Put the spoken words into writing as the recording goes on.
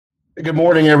Good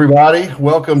morning, everybody.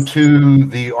 Welcome to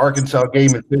the Arkansas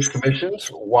Game and Fish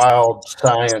Commission's Wild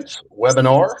Science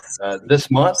webinar. This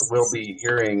month, we'll be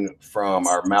hearing from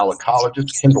our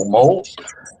malacologist, Kendall Moles,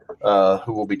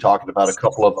 who will be talking about a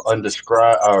couple of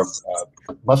undescribed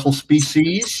mussel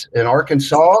species in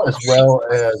Arkansas, as well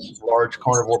as large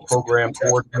carnivore program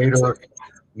coordinator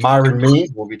Myron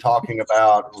will be talking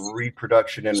about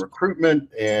reproduction and recruitment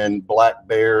and black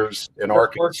bears in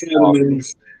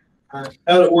Arkansas.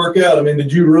 How'd it work out? I mean,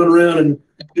 did you run around and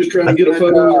just try to get a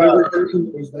photo of every person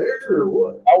that was there, or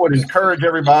what? I would encourage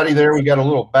everybody there. We got a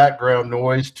little background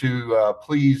noise to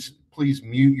please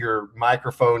mute your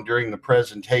microphone during the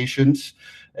presentations,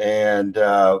 and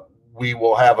we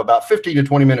will have about 15 to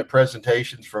 20-minute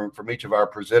presentations from each of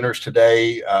our presenters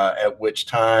today. At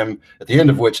the end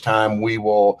of which time, we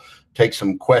will take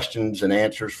some questions and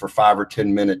answers for 5 or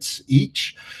 10 minutes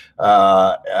each.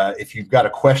 If you've got a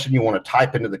question you want to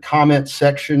type into the comments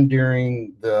section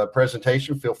during the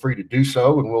presentation, feel free to do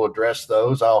so, and we'll address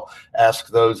those. I'll ask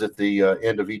those at the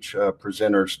end of each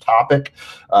presenter's topic.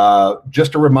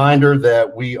 Just a reminder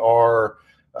that we are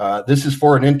this is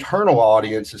for an internal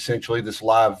audience, essentially, this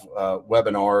live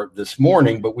webinar this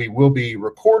morning, but we will be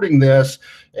recording this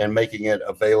and making it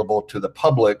available to the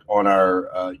public on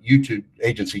our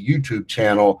agency YouTube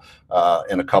channel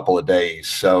in a couple of days.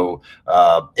 So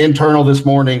internal this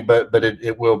morning, but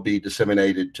it will be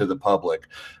disseminated to the public.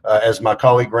 As my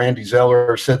colleague Randy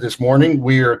Zeller said this morning,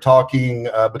 we are talking,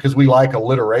 because we like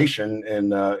alliteration in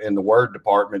the word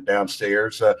department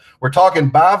downstairs, we're talking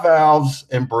bivalves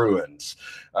and Bruins.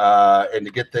 And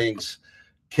to get things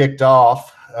kicked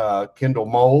off, Kendall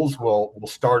Moles will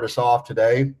start us off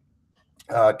today.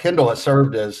 Kendall has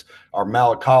served as our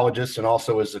malacologist and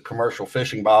also as a commercial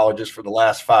fishing biologist for the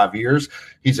last 5 years.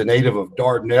 He's a native of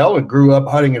Dardanelle and grew up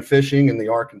hunting and fishing in the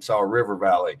Arkansas River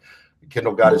Valley.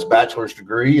 Kendall got his bachelor's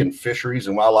degree in fisheries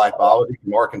and wildlife biology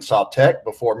from Arkansas Tech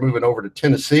before moving over to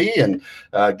Tennessee and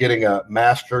getting a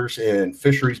master's in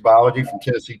fisheries biology from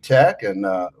Tennessee Tech, and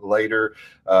later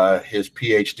his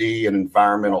PhD in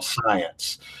environmental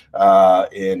science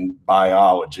in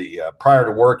biology. Prior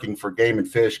to working for Game and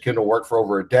Fish, Kendall worked for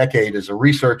over a decade as a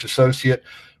research associate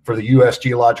for the U.S.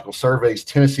 Geological Survey's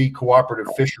Tennessee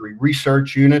Cooperative Fishery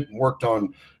Research Unit, and worked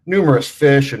on numerous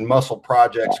fish and mussel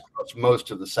projects across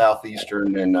most of the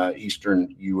southeastern and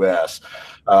eastern U.S.,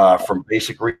 from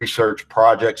basic research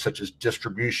projects such as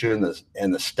distribution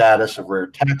and the status of rare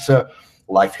taxa,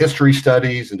 life history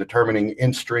studies, and determining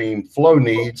in-stream flow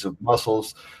needs of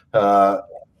mussels,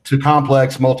 to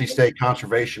complex multi-state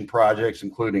conservation projects,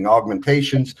 including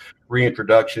augmentations,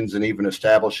 reintroductions, and even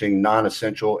establishing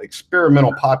non-essential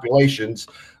experimental populations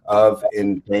of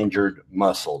endangered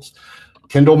mussels.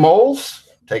 Kendall Moles,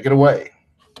 take it away.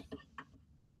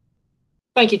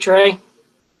 Thank you, Trey.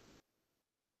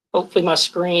 Hopefully my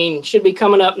screen should be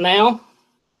coming up now.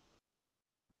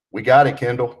 We got it,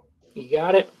 Kendall. You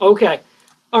got it? Okay.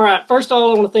 All right. First of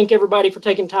all, I want to thank everybody for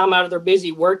taking time out of their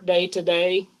busy work day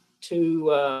today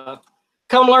to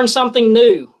come learn something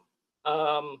new.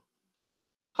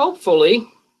 Hopefully,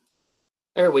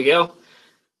 there we go.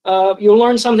 You'll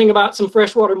learn something about some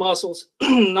freshwater mussels.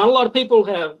 Not a lot of people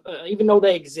have even know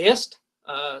they exist.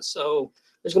 So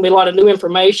there's going to be a lot of new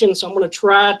information. So I'm going to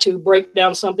try to break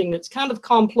down something that's kind of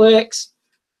complex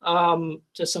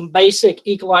to some basic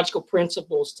ecological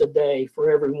principles today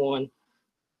for everyone.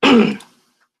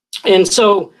 And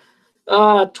so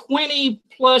 20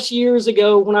 plus years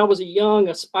ago, when I was a young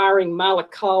aspiring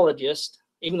malacologist,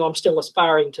 even though I'm still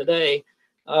aspiring today,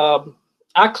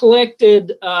 I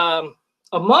collected a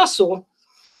mussel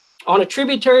on a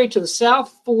tributary to the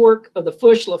South Fork of the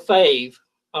Fush Lafave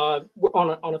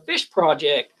on a fish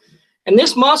project. And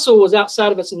this mussel was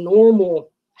outside of its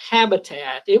normal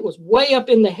habitat. It was way up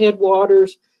in the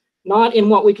headwaters, not in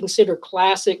what we consider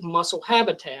classic mussel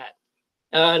habitat.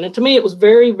 And to me, it was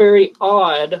very, very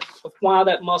odd of why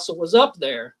that mussel was up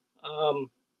there. And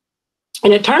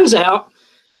it turns out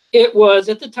it was,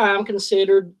 at the time,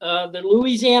 considered the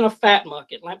Louisiana fat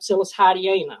mucket, Lampsilus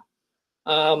hadeana.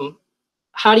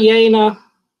 Hadeana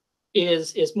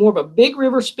is more of a big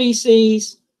river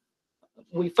species.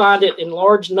 We find it in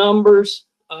large numbers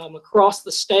across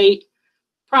the state,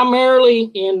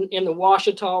 primarily in the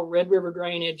Ouachita Red River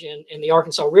drainage and the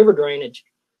Arkansas River drainage.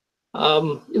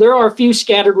 There are a few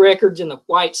scattered records in the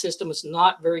white system. It's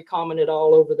not very common at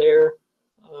all over there.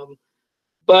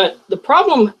 But the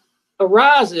problem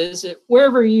arises that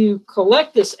wherever you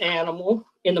collect this animal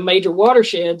in the major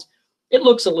watersheds, it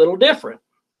looks a little different.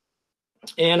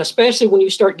 And especially when you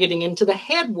start getting into the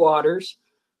headwaters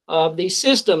of these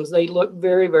systems, they look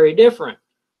very, very different.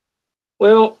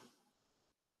 Well,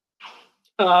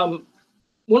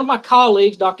 one of my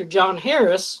colleagues, Dr. John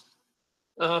Harris,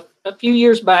 a few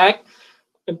years back,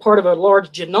 been part of a large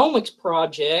genomics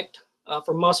project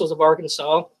for Mussels of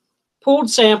Arkansas, pulled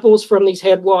samples from these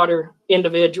headwater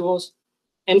individuals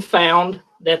and found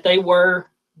that they were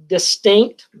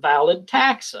distinct valid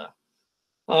taxa.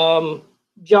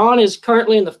 John is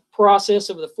currently in the process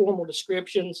of the formal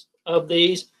descriptions of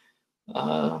these.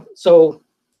 The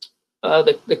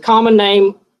common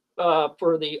name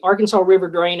for the Arkansas River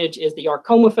drainage is the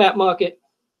Arkoma fat mucket,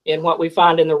 and what we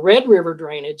find in the Red River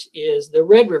drainage is the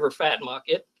Red River fat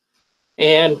mucket,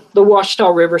 and the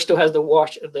Ouachita River still has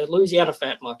the Louisiana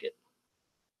fat mucket.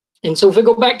 And so if we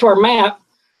go back to our map,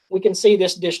 we can see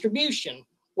this distribution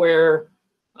where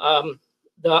the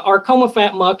Arkoma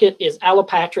fat mucket is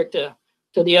allopatric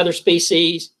to the other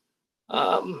species.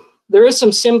 There is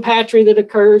some sympatry that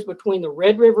occurs between the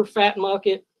Red River fat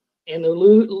mucket and the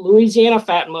Louisiana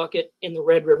fat mucket in the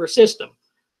Red River system.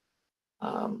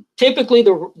 Typically,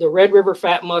 the Red River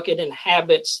fat mucket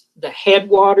inhabits the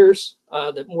headwaters,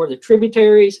 more the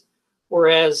tributaries,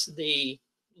 whereas the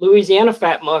Louisiana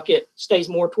fat mucket stays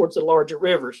more towards the larger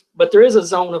rivers. But there is a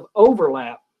zone of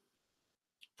overlap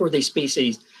for these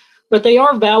species. But they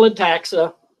are valid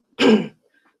taxa.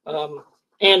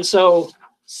 And so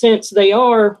since they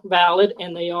are valid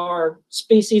and they are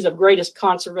species of greatest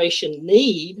conservation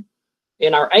need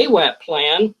in our AWAP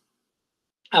plan,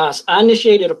 I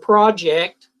initiated a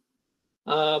project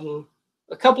a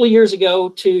couple of years ago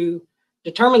to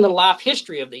determine the life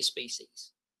history of these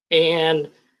species and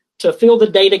to fill the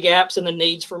data gaps and the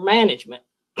needs for management.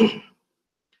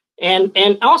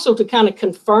 and also to kind of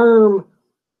confirm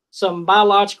some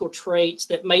biological traits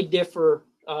that may differ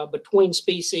between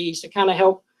species to kind of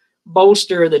help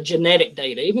bolster the genetic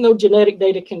data. Even though genetic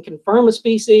data can confirm a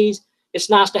species, it's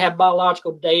nice to have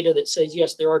biological data that says,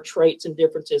 yes, there are traits and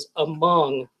differences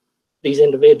among these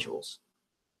individuals.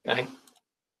 Okay.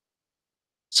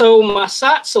 So my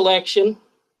site selection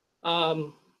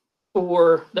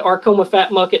for the Arkoma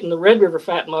fat mucket and the Red River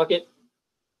fat mucket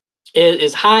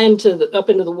is high up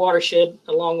into the watershed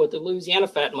along with the Louisiana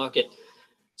fat mucket.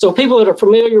 So people that are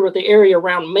familiar with the area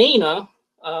around Mena,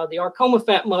 the Arkoma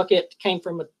fat mucket came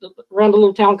from around a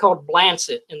little town called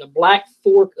Blancett in the Black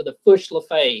Fork of the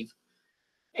Fush-Lafave.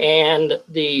 And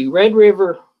the Red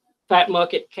River fat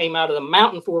mucket came out of the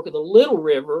Mountain Fork of the Little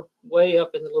River, way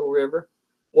up in the Little River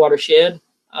watershed.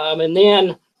 And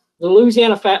then the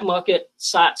Louisiana fat mucket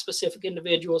site-specific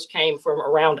individuals came from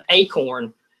around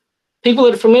Acorn. People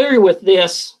that are familiar with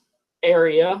this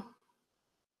area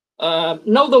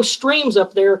know those streams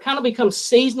up there kind of become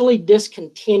seasonally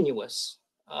discontinuous,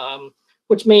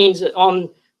 which means that on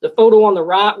the photo on the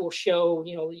right will show,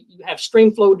 you have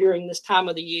stream flow during this time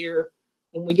of the year.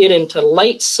 When we get into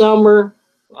late summer,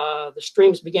 the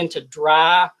streams begin to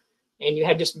dry and you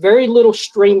have just very little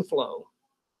stream flow.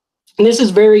 And this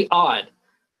is very odd.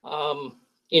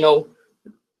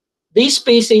 These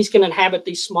species can inhabit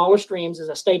these smaller streams, as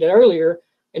I stated earlier,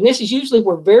 and this is usually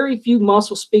where very few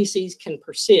mussel species can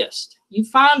persist. You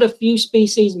find a few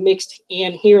species mixed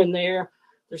in here and there.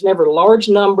 There's never large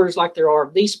numbers like there are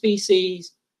of these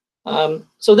species.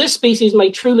 So this species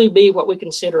may truly be what we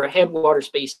consider a headwater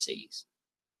species.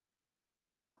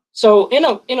 So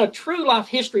in a true life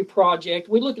history project,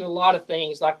 we look at a lot of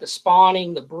things like the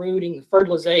spawning, the brooding, the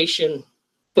fertilization,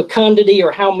 fecundity,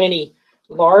 or how many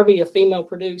larvae a female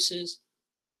produces,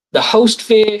 the host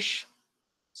fish,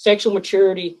 sexual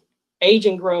maturity, age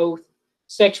and growth,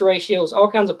 sex ratios, all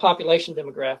kinds of population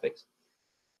demographics.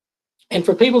 And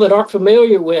for people that aren't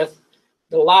familiar with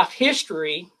the life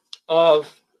history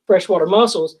of freshwater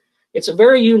mussels, it's a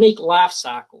very unique life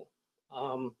cycle.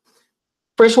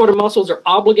 Freshwater mussels are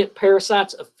obligate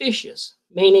parasites of fishes,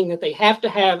 meaning that they have to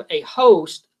have a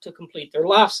host to complete their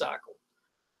life cycle.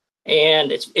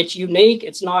 And it's unique.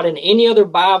 It's not in any other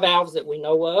bivalves that we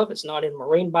know of. It's not in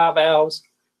marine bivalves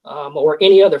or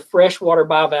any other freshwater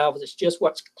bivalves. It's just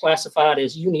what's classified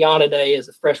as Unionidae as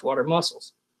the freshwater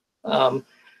mussels.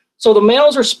 So the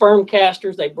males are sperm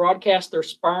casters. They broadcast their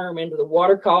sperm into the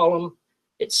water column.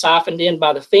 It's siphoned in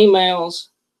by the females.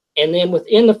 And then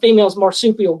within the female's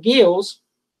marsupial gills,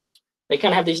 they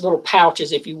kind of have these little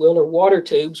pouches, if you will, or water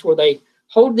tubes where they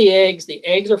hold the eggs. The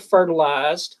eggs are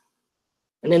fertilized,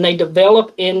 and then they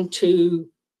develop into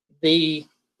the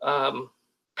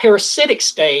parasitic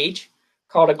stage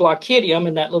called a glaucidium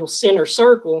in that little center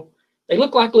circle. They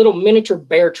look like little miniature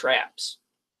bear traps.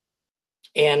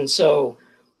 And so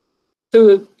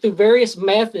through various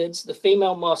methods, the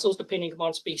female mussels, depending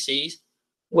upon species,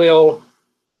 will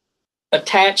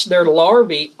attach their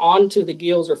larvae onto the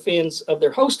gills or fins of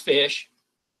their host fish,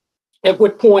 at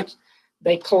which point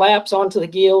they collapse onto the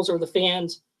gills or the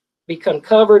fins, become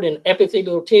covered in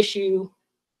epithelial tissue,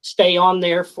 stay on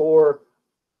there for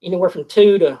anywhere from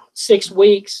 2 to 6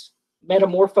 weeks,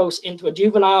 metamorphose into a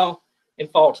juvenile, and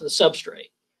fall to the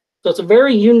substrate. So it's a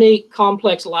very unique,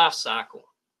 complex life cycle.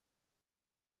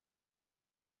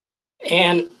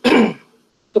 And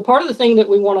the part of the thing that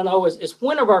we want to know is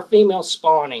when are our females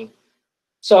spawning?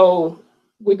 So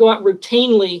we go out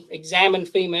routinely, examine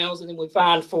females, and then we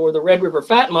find for the Red River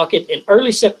fat mucket in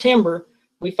early September,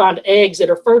 we find eggs that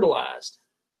are fertilized.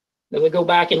 Then we go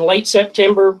back in late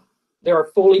September, there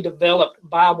are fully developed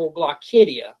viable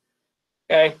glaucidia.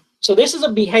 Okay, so this is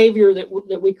a behavior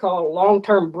that we call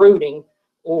long-term brooding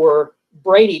or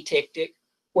bradytictic,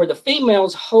 where the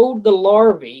females hold the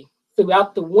larvae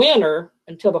throughout the winter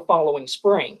until the following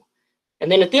spring.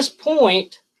 And then at this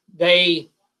point, they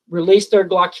release their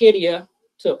glaucidia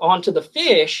onto the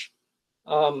fish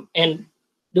and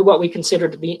do what we consider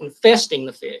to be infesting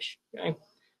the fish. Okay?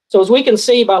 So as we can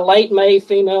see, by late May,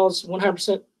 females,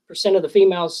 100% of the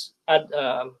females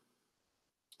I'd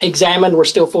examined were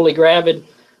still fully gravid.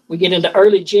 We get into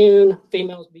early June,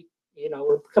 females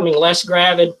we're becoming less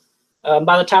gravid.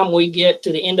 By the time we get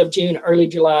to the end of June, early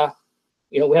July,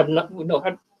 we have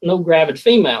no gravid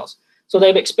females. So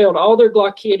they've expelled all their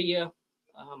glaucidia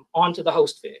onto the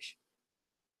host fish.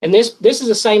 And this is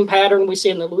the same pattern we see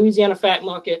in the Louisiana fat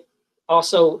mucket,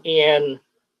 also in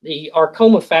the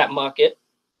Arcoma fat mucket,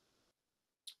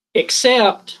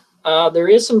 except there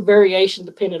is some variation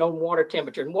depending on water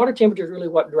temperature. And water temperature is really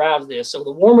what drives this. So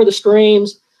the warmer the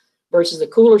streams versus the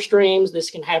cooler streams, this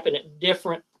can happen at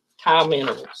different time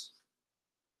intervals.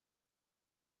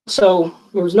 So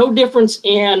there was no difference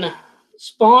in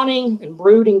spawning and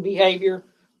brooding behavior,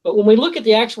 but when we look at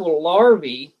the actual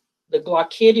larvae, the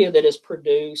glaucidia that is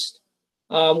produced,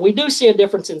 we do see a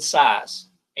difference in size,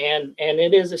 and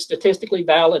it is a statistically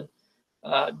valid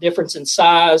difference in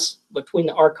size between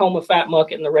the Arcoma fat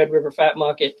mucket and the Red River fat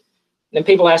mucket. And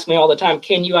people ask me all the time,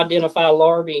 can you identify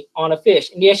larvae on a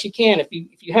fish? And yes, you can. If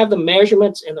you have the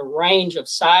measurements and the range of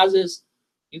sizes,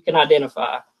 you can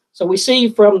identify. So we see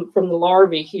from the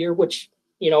larvae here, which,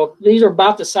 these are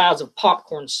about the size of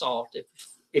popcorn salt,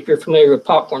 if you're familiar with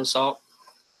popcorn salt.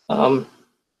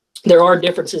 There are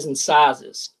differences in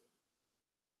sizes.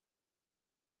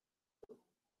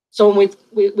 So when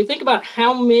we think about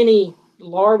how many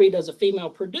larvae does a female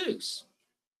produce,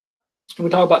 we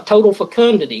talk about total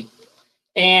fecundity.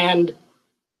 And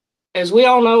as we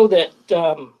all know that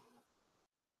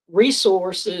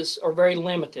resources are very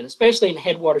limited, especially in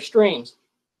headwater streams.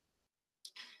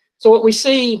 So what we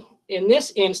see in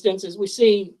this instance is we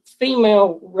see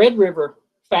female Red River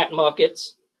fat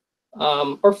muckets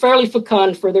are fairly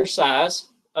fecund for their size.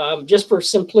 Just for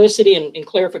simplicity and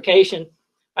clarification,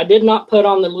 I did not put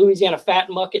on the Louisiana fat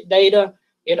mucket data.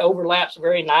 It overlaps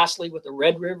very nicely with the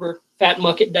Red River fat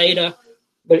mucket data,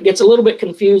 but it gets a little bit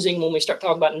confusing when we start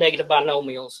talking about negative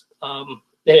binomials and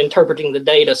interpreting the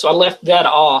data. So I left that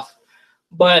off.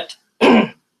 But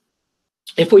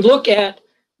if we look at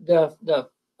the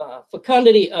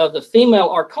fecundity of the female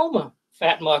Arcoma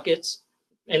fat muckets,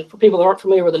 and for people that aren't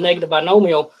familiar with the negative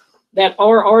binomial, that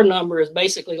RR number is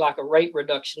basically like a rate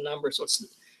reduction number. So it's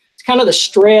kind of the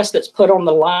stress that's put on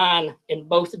the line in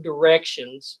both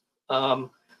directions. And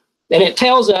it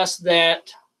tells us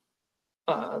that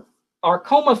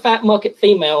Arcoma fat mucket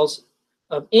females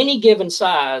of any given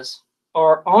size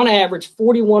are on average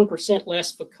 41%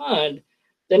 less fecund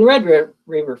than Red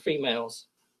River females.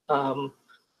 And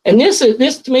this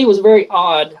to me was very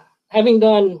odd. Having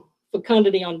done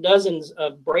fecundity on dozens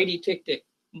of bradytictic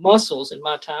mussels in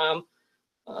my time,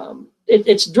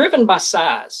 it's driven by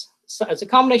size. So it's a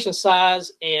combination of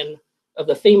size and of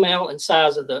the female and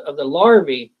size of the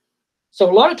larvae. So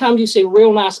a lot of times you see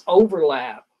real nice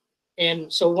overlap.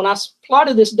 And so when I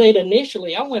plotted this data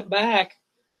initially, I went back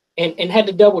and had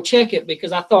to double check it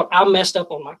because I thought I messed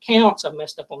up on my counts. I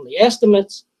messed up on the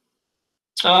estimates.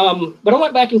 But I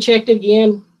went back and checked it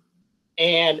again,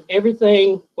 and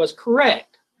everything was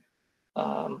correct.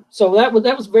 So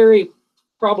that was very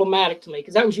problematic to me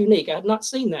because that was unique. I had not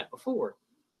seen that before.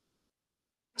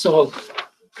 So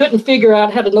couldn't figure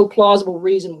out, had no plausible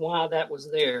reason why that was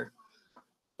there.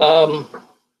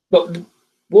 But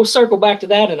we'll circle back to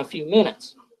that in a few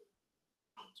minutes.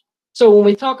 So when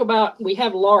we talk about, we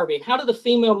have larvae, how do the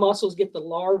female mussels get the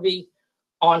larvae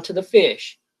onto the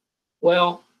fish?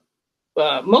 Well,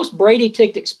 most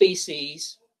bradytictic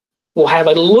species will have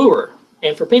a lure.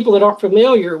 And for people that aren't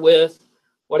familiar with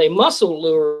what a mussel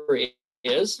lure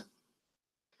is,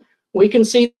 we can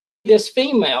see this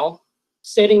female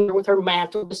sitting there with her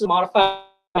mantle. This is a modified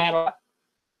mantle.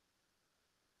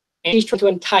 And she's trying to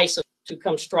entice us to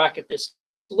come strike at this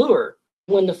lure.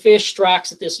 when the fish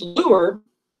strikes at this lure,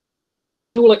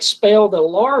 he will expel the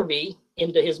larvae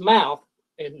into his mouth,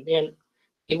 and then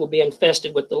he will be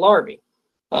infested with the larvae.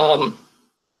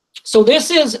 So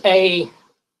this is a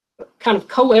kind of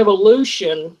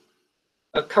coevolution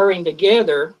occurring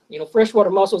together. You know, freshwater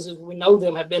mussels, as we know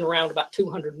them, have been around about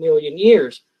 200 million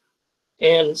years.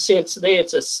 And since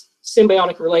it's a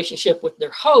symbiotic relationship with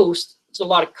their host, there's a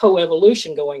lot of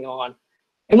coevolution going on.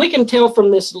 And we can tell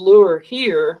from this lure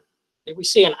here that we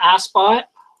see an eye spot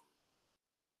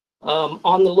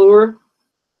on the lure.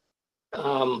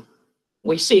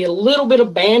 We see a little bit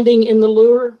of banding in the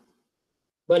lure,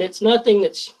 but it's nothing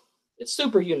it's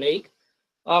super unique.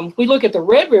 We look at the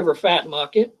Red River fat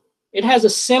mucket. It has a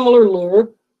similar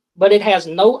lure, but it has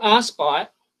no eye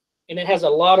spot, and it has a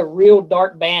lot of real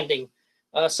dark banding.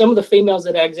 Some of the females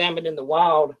that I examined in the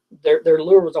wild, their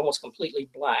lure was almost completely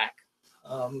black.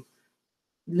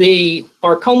 The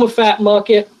Arcoma fat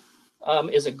mucket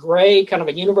is a gray, kind of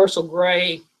a universal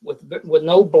gray with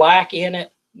no black in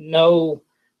it, no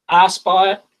eye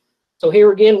spot. So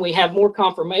here again, we have more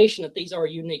confirmation that these are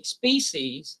unique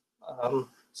species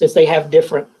since they have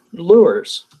different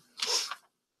lures.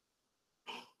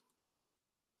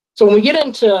 So when we get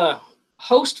into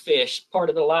host fish part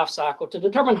of the life cycle, to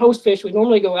determine host fish, we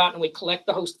normally go out and we collect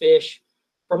the host fish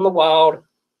from the wild.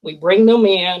 We bring them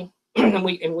in and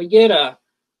we get a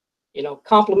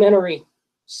complementary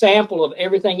sample of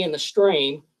everything in the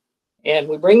stream, and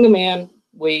we bring them in.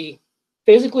 We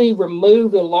physically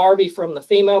remove the larvae from the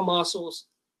female mussels,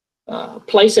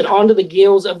 place it onto the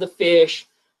gills of the fish,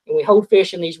 and we hold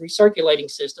fish in these recirculating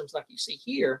systems like you see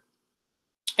here,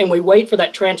 and we wait for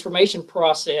that transformation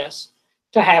process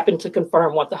to happen to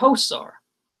confirm what the hosts are.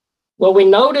 Well, we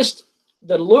noticed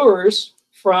the lures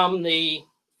from the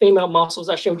female mussels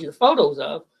I showed you the photos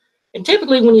of, and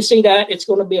typically when you see that, it's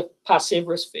going to be a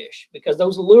piscivorous fish because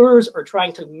those lures are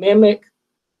trying to mimic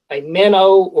a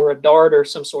minnow or a dart or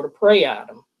some sort of prey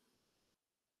item.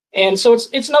 And so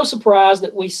it's no surprise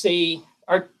that we see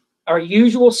our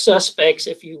usual suspects,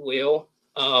 if you will,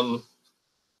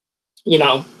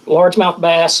 largemouth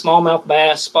bass, smallmouth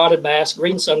bass, spotted bass,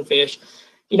 green sunfish,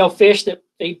 fish that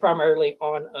feed primarily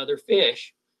on other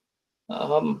fish.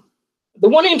 The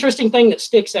one interesting thing that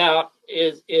sticks out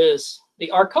is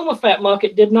the Arcoma fat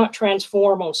mucket did not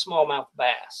transform on smallmouth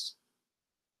bass.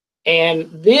 And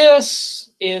this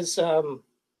is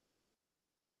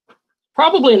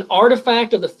probably an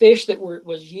artifact of the fish that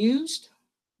was used.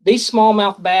 These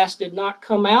smallmouth bass did not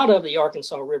come out of the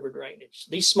Arkansas River drainage.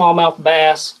 These smallmouth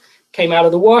bass came out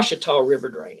of the Ouachita River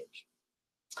drainage.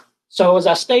 So as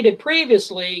I stated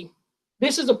previously,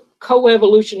 this is a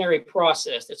coevolutionary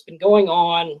process that's been going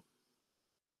on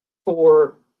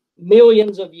for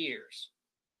millions of years.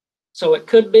 So it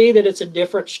could be that it's a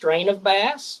different strain of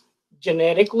bass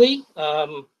genetically.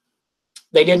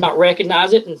 They did not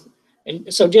recognize it.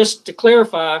 And so just to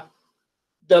clarify,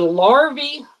 the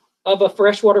larvae of a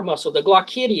freshwater mussel, the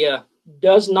Glaucidia,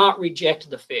 does not reject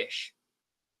the fish.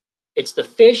 It's the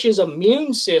fish's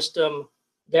immune system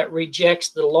that rejects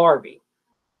the larvae.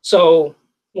 So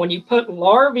when you put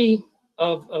larvae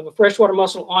of a freshwater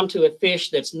mussel onto a fish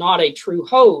that's not a true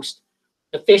host,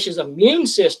 the fish's immune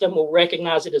system will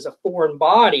recognize it as a foreign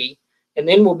body and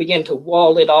then will begin to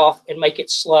wall it off and make it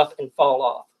slough and fall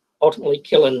off, ultimately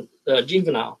killing the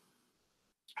juvenile.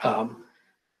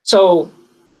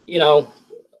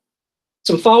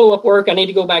 Some follow-up work. I need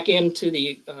to go back into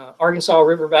the Arkansas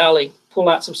River Valley, pull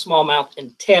out some smallmouth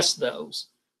and test those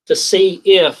to see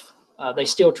if they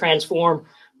still transform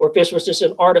or if this was just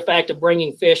an artifact of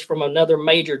bringing fish from another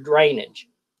major drainage.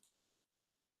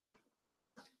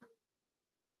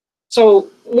 So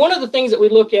one of the things that we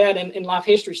look at in life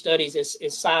history studies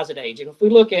is size and age. And if we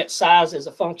look at size as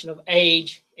a function of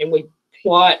age and we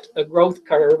plot a growth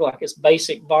curve, like this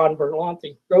basic von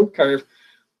Bernoulli growth curve,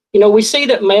 we see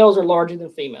that males are larger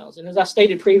than females. And as I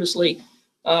stated previously,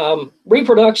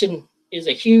 reproduction is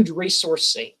a huge resource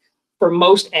sink for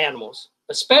most animals,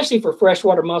 especially for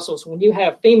freshwater mussels. When you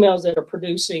have females that are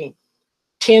producing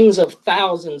tens of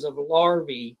thousands of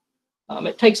larvae,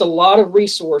 it takes a lot of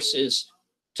resources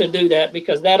to do that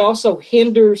because that also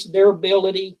hinders their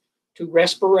ability to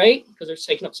respirate because they're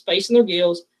taking up space in their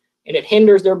gills, and it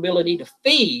hinders their ability to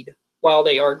feed while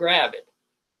they are gravid.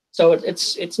 So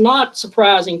it's not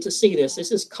surprising to see this.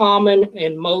 This is common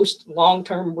in most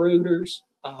long-term brooders.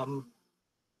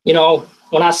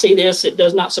 When I see this, it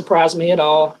does not surprise me at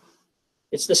all.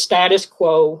 It's the status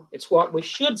quo. It's what we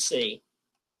should see.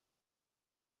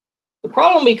 The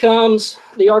problem becomes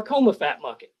the Arcoma fat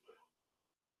mucket.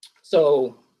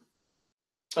 So,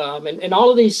 in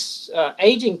all of these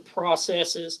aging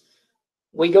processes,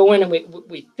 we go in and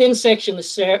we thin section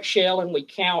the shell and we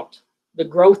count the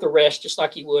growth arrest just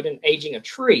like you would in aging a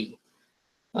tree.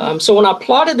 So when I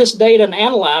plotted this data and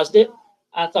analyzed it,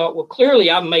 I thought, well, clearly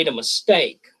I've made a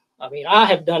mistake. I mean, I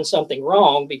have done something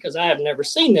wrong because I have never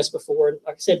seen this before.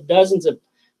 Like I said, dozens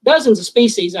of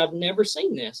species, I've never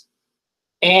seen this.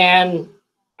 And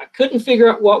I couldn't figure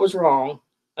out what was wrong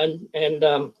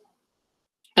until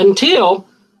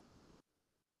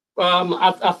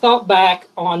I thought back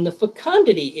on the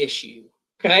fecundity issue,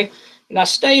 okay? And I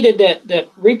stated that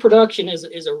reproduction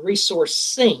is a resource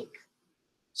sink.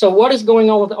 So what is going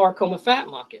on with the Arcoma fat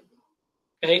market?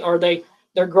 Okay,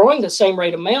 they're growing the same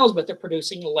rate of males, but they're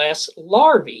producing less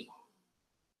larvae.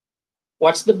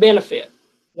 What's the benefit?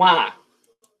 Why?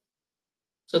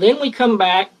 So then we come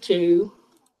back to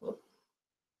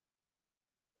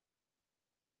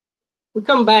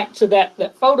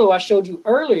that photo I showed you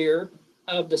earlier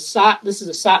of the site. This is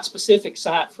a site-specific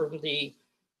site from the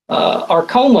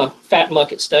Arcoma fat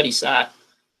mucket study site,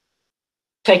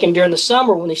 taken during the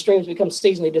summer when these streams become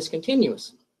seasonally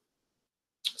discontinuous.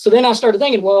 So then I started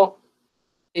thinking, well,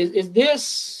 is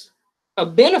this a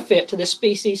benefit to this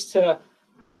species to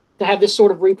have this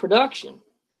sort of reproduction?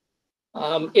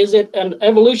 Is it an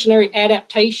evolutionary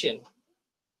adaptation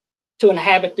to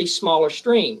inhabit these smaller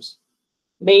streams?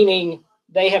 Meaning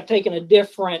they have taken a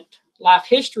different life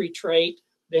history trait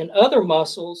than other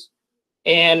mussels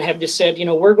and have just said, you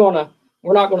know, we're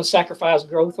not going to sacrifice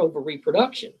growth over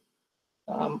reproduction.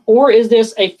 Or is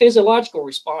this a physiological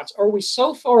response? Are we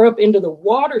so far up into the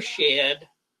watershed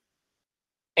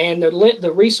and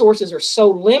the resources are so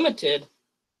limited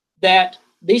that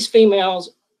these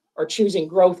females are choosing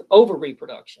growth over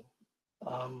reproduction?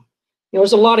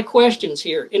 There's a lot of questions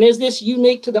here. And is this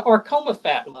unique to the Arcoma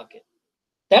fat mucket?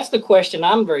 That's the question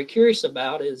I'm very curious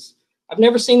about. Is I've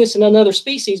never seen this in another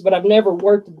species, but I've never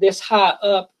worked this high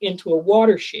up into a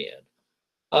watershed.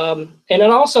 And it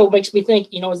also makes me think,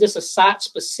 is this a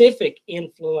site-specific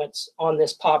influence on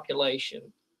this population?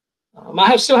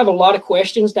 I still have a lot of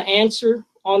questions to answer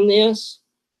on this.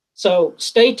 So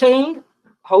stay tuned.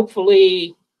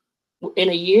 Hopefully in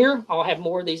a year, I'll have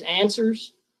more of these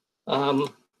answers.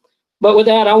 But with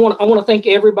that, I want to thank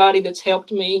everybody that's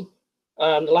helped me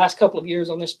the last couple of years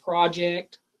on this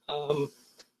project.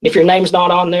 If your name's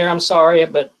not on there, I'm sorry,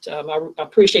 but I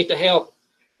appreciate the help.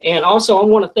 And also, I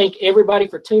want to thank everybody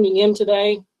for tuning in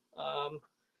today.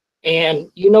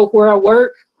 And you know where I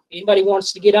work. Anybody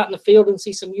wants to get out in the field and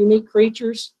see some unique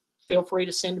creatures, feel free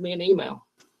to send me an email.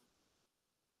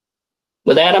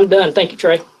 With that, I'm done. Thank you,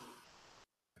 Trey.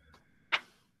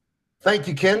 Thank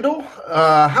you, Kendall.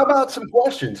 How about some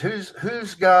questions?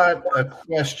 Who's got a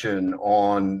question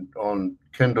on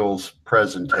Kendall's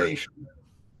presentation?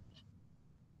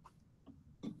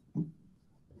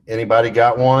 Anybody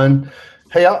got one?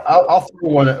 Hey, I'll throw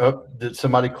one up. Did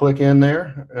somebody click in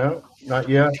there? No, not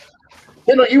yet.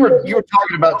 Kendall, you were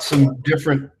talking about some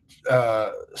different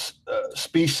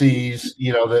species,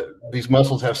 that these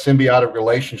mussels have symbiotic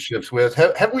relationships with.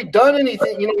 Have we done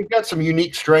anything? We've got some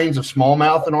unique strains of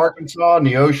smallmouth in Arkansas,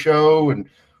 Neosho and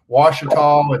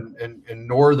Ouachita and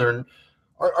northern.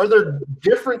 Are there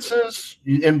differences?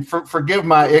 And forgive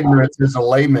my ignorance as a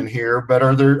layman here, but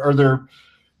are there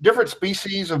different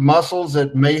species of mussels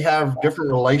that may have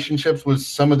different relationships with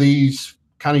some of these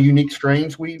kind of unique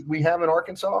strains we have in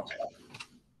Arkansas?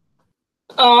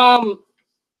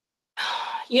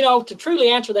 To truly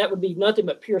answer that would be nothing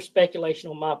but pure speculation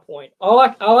on my point. All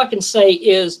I can say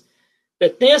is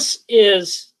that this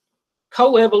is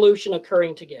coevolution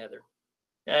occurring together.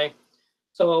 Okay,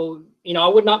 so I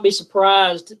would not be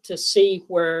surprised to see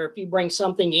where if you bring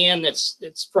something in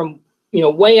that's from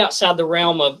way outside the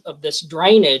realm of this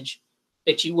drainage,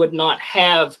 that you would not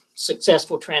have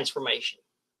successful transformation.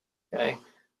 Okay,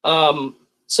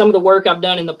 some of the work I've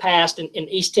done in the past in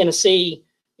East Tennessee,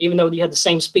 even though you had the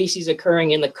same species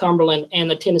occurring in the Cumberland and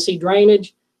the Tennessee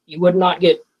drainage, you would not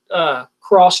get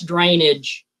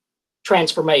cross-drainage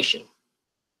transformation.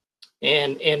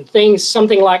 And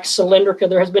something like cylindrica,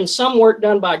 there has been some work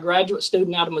done by a graduate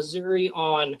student out of Missouri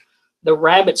on the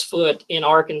rabbit's foot in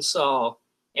Arkansas,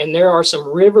 and there are some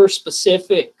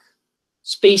river-specific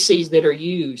species that are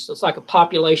used. So it's like a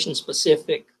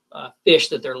population-specific fish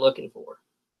that they're looking for.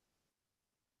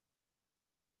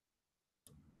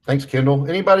 Thanks, Kendall.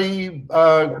 Anybody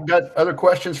got other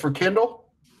questions for Kendall?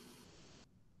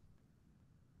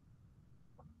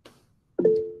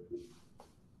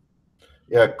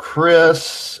 Yeah,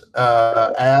 Chris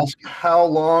asked, how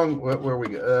long, where we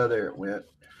go? There it went.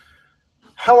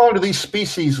 How long do these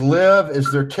species live?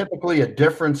 Is there typically a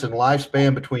difference in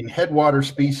lifespan between headwater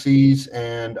species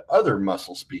and other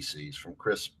mussel species? From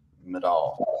Chris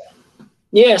Medall.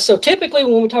 Yeah, so typically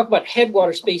when we talk about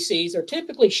headwater species, they're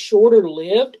typically shorter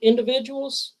lived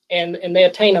individuals, and they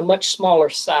attain a much smaller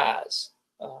size.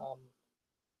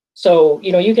 So,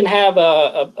 you know, you can have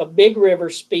a big river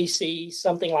species,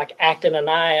 something like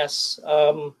Actinonias,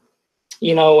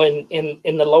 you know,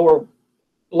 in the lower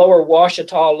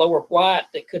Ouachita, lower white,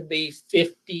 that could be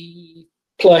 50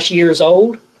 plus years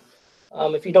old.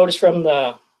 If you notice from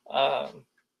the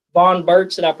Von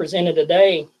Burts that I presented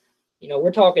today, you know,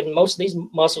 we're talking most of these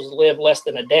mussels live less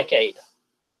than a decade.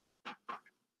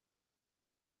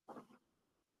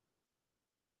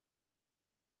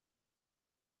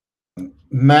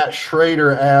 Matt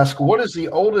Schrader asked, what is the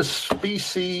oldest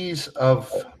species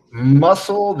of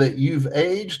mussel that you've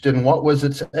aged, and what was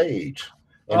its age?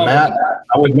 And Matt,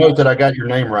 I would note that I got your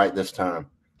name right this time.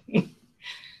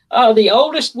 The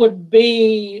oldest would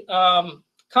be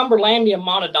Cumberlandia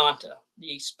monodonta,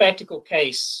 the spectacle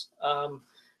case,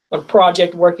 a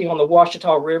project working on the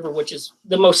Ouachita River, which is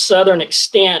the most southern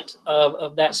extent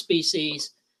of that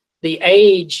species. The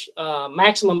age,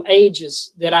 maximum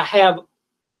ages that I have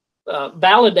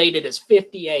validated is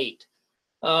 58.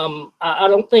 I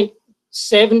don't think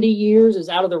 70 years is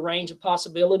out of the range of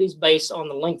possibilities based on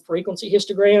the length frequency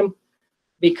histogram,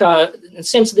 because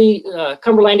since the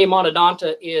Cumberlandia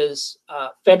monodonta is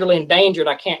federally endangered,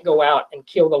 I can't go out and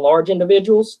kill the large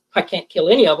individuals. I can't kill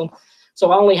any of them.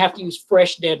 So I only have to use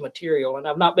fresh dead material, and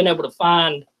I've not been able to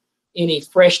find any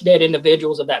fresh dead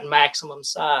individuals of that maximum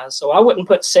size. So I wouldn't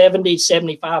put 70,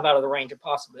 75 out of the range of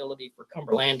possibility for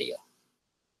Cumberlandia.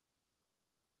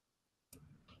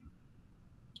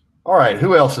 All right,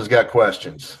 who else has got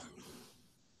questions?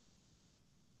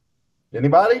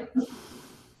 Anybody?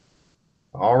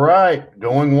 All right,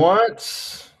 going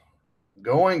once,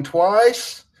 going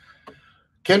twice.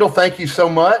 Kendall, thank you so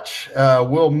much.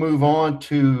 We'll move on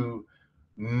to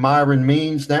Myron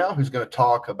Means now, who's going to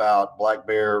talk about black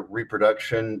bear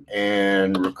reproduction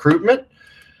and recruitment.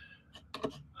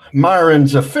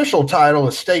 Myron's official title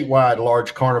is Statewide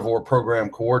Large Carnivore Program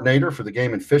Coordinator for the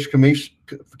Game and Fish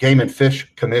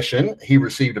Commission. He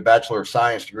received a Bachelor of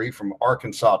Science degree from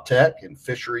Arkansas Tech in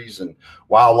Fisheries and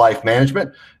Wildlife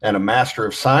Management and a Master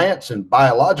of Science in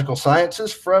Biological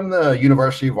Sciences from the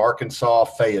University of Arkansas,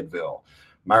 Fayetteville.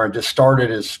 Myron just started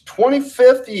his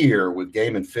 25th year with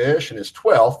Game and Fish and his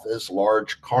 12th as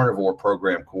Large Carnivore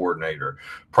Program Coordinator.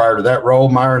 Prior to that role,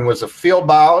 Myron was a field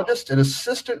biologist and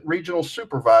assistant regional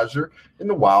supervisor in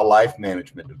the Wildlife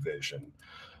Management Division.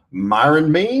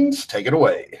 Myron Means, take it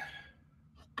away.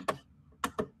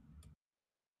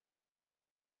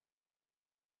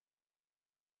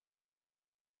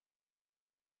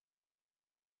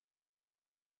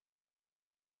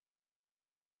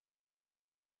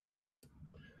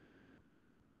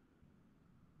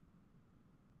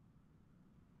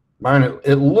 Myron,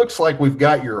 it looks like we've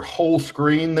got your whole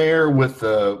screen there with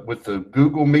the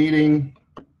Google meeting.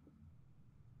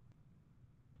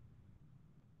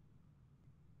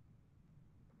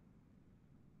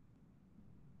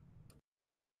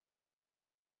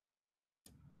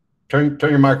 Turn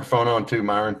your microphone on too,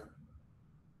 Myron.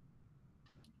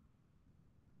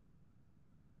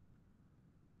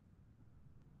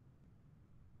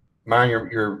 Myron,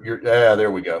 you're yeah, there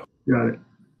we go. Got it.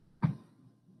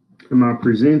 Am I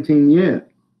presenting yet?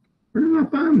 Where did I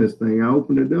find this thing? I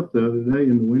opened it up the other day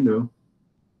in the window.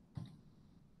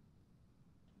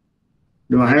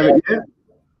 Do I have it yet?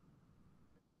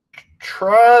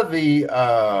 Try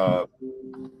the,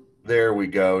 there we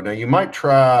go. Now you might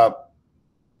try,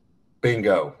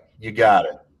 bingo, you got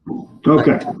it.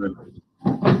 Okay.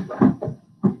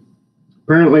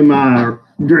 Apparently my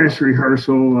dress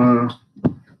rehearsal,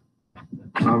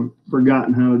 I've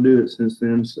forgotten how to do it since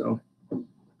then, so.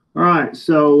 All right,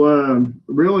 so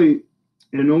really,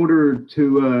 in order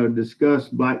to discuss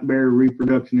black bear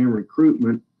reproduction and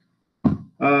recruitment,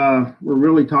 we're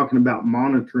really talking about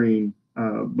monitoring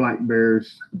black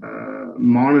bears,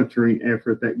 monitoring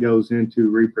effort that goes into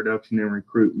reproduction and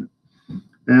recruitment.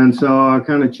 And so I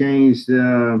kind of changed,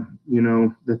 you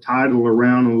know, the title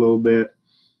around a little bit.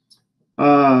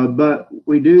 But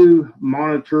we do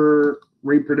monitor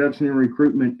reproduction and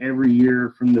recruitment every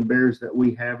year from the bears that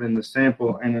we have in the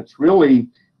sample, and it's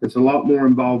a lot more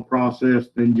involved process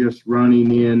than just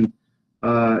running in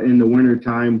the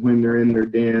wintertime when they're in their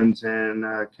dens and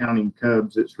counting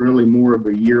cubs. It's really more of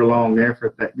a year-long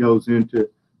effort that goes into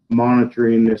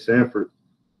monitoring this effort.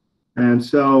 And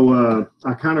so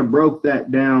I kind of broke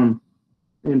that down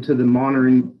into the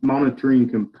monitoring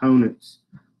components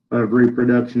of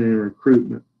reproduction and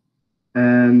recruitment.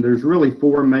 And there's really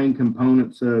four main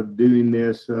components of doing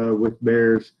this with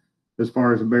bears. as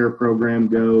far as the bear program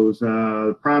goes.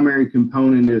 The primary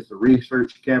component is the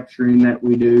research capturing that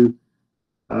we do.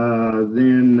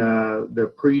 Then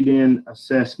the pre-den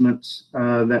assessments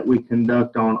that we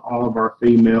conduct on all of our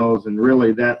females, and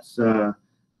really that's kind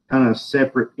of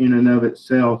separate in and of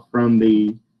itself from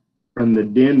the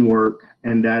den work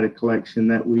and data collection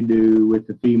that we do with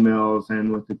the females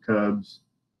and with the cubs.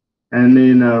 And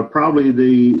then probably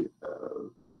the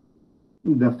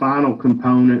final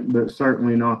component, but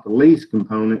certainly not the least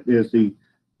component, is the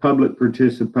public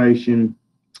participation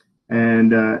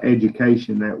and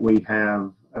education that we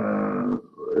have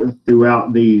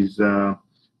throughout these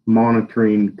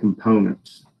monitoring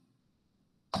components.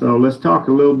 So let's talk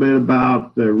a little bit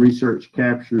about the research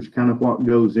captures, kind of what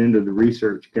goes into the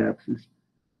research captures.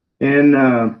 And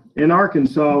in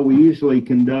Arkansas, we usually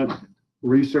conduct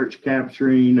research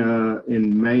capturing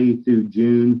in May through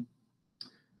June.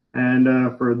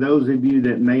 And for those of you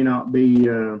that may not be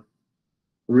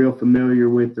real familiar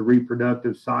with the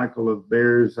reproductive cycle of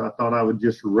bears, I thought I would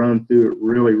just run through it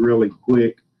really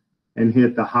quick and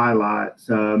hit the highlights.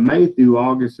 May through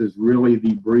August is really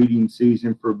the breeding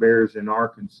season for bears in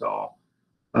Arkansas.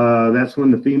 That's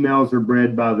when the females are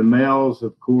bred by the males.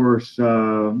 Of course,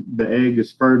 the egg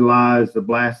is fertilized, the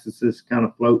blastocyst kind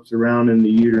of floats around in the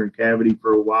uterine cavity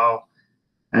for a while.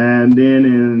 And then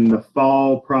in the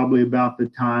fall, probably about the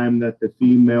time that the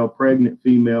pregnant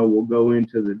female will go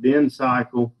into the den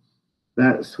cycle,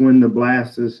 that's when the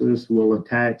blastocyst will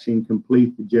attach and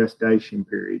complete the gestation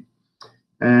period.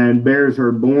 And bears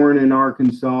are born in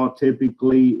Arkansas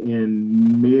typically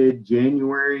in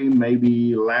mid-January,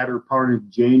 maybe latter part of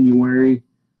January.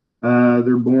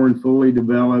 They're born fully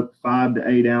developed, 5 to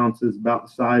 8 ounces, about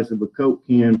the size of a Coke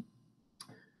can.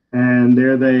 And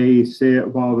there they sit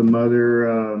while the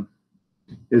mother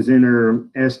is in her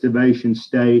estivation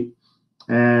state,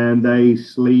 and they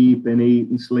sleep and eat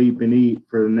and sleep and eat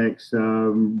for the next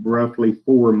roughly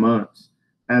 4 months.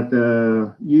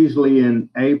 Usually in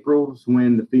April is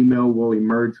when the female will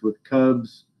emerge with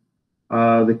cubs.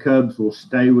 The cubs will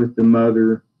stay with the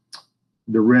mother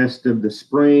the rest of the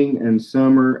spring and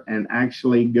summer and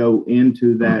actually go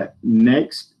into that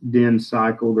next den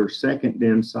cycle, their second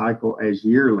den cycle, as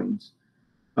yearlings.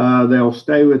 They'll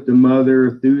stay with the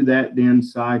mother through that den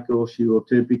cycle. She will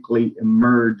typically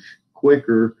emerge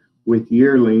quicker with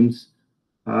yearlings,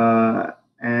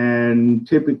 and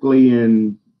typically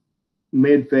in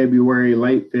mid-February,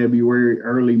 late February,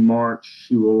 early March,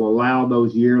 she will allow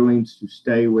those yearlings to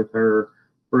stay with her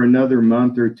for another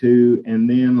month or two, and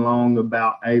then long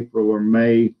about April or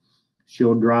May,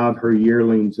 she'll drive her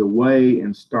yearlings away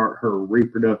and start her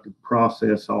reproductive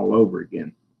process all over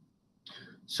again.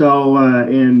 So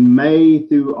in May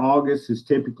through August is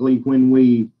typically when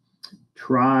we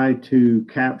try to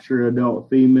capture adult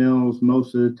females.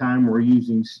 Most of the time we're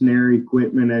using snare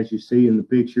equipment, as you see in the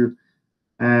picture.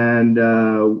 And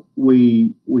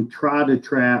we try to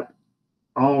trap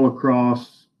all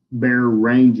across bear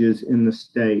ranges in the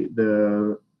state: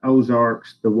 the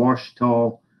Ozarks, the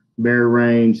Ouachita Bear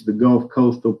Range, the Gulf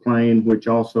Coastal Plain, which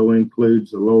also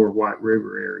includes the lower White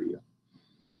River area.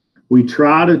 We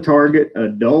try to target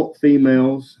adult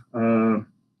females.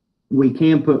 We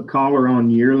can put collar on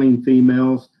yearling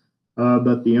females,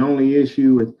 but the only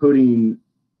issue with putting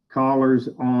collars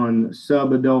on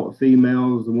sub-adult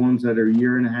females, the ones that are 1.5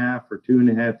 years or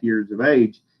 2.5 years of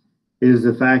age, is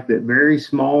the fact that very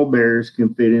small bears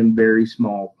can fit in very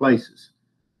small places.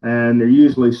 And they're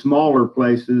usually smaller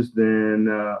places than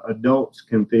adults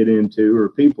can fit into or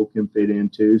people can fit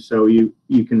into. So you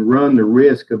can run the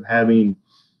risk of having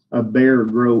a bear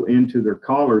grow into their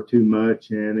collar too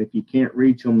much. And if you can't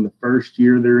reach them the first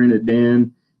year they're in a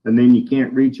den, and then you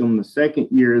can't reach them the second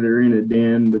year they're in a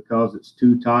den because it's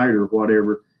too tight or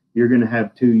whatever, you're going to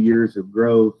have 2 years of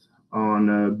growth on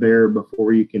a bear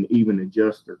before you can even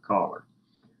adjust their collar.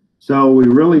 So we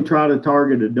really try to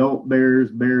target adult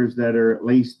bears, bears that are at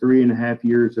least 3.5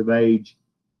 years of age.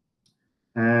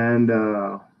 And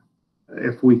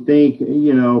if we think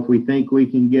we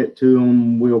can get to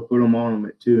them, we'll put them on them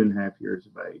at 2.5 years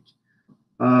of age.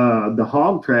 The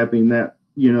hog trapping that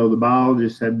the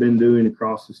biologists have been doing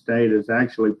across the state has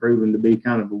actually proven to be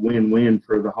kind of a win-win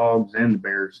for the hogs and the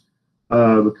bears,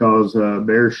 because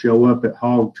bears show up at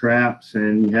hog traps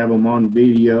and you have them on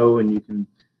video, and you can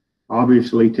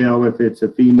obviously tell if it's a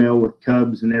female with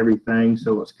cubs and everything.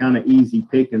 So it's kind of easy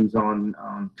pickings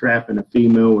on trapping a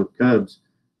female with cubs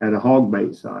at a hog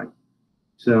bait site.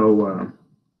 So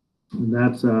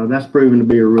that's proven to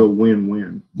be a real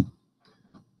win-win.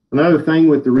 Another thing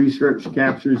with the research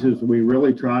captures is we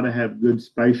really try to have good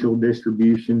spatial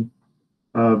distribution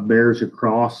of bears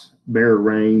across bear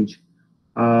range.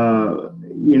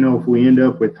 You know, if we end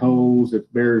up with holes, if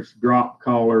bears drop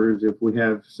collars, if we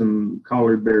have some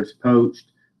collared bears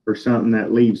poached, or something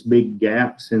that leaves big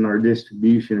gaps in our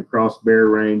distribution across bear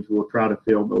range, we'll try to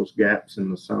fill those gaps in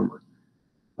the summer.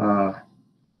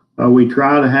 We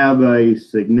try to have a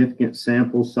significant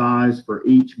sample size for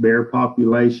each bear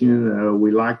population.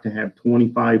 We like to have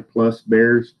 25 plus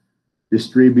bears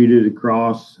distributed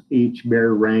across each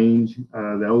bear range,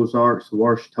 the Ozarks, the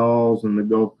Ouachetals, and the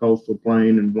Gulf Coastal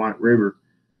Plain and White River.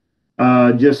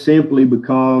 Just simply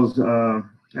because,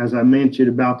 as I mentioned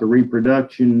about the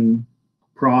reproduction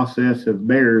process of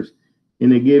bears,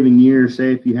 in a given year,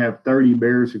 say if you have 30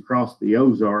 bears across the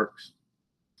Ozarks,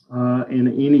 in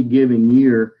any given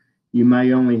year, you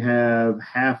may only have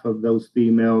half of those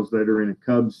females that are in a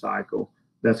cub cycle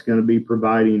that's going to be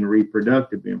providing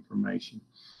reproductive information.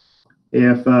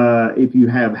 If you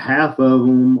have half of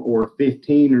them or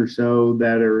 15 or so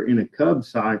that are in a cub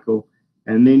cycle,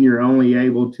 and then you're only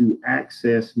able to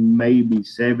access maybe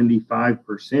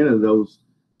 75% of those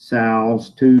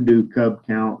sows to do cub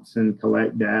counts and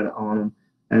collect data on them,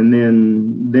 and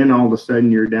then all of a sudden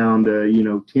you're down to, you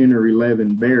know, 10 or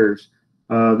 11 bears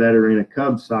that are in a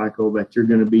cub cycle, that you're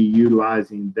going to be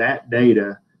utilizing that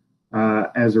data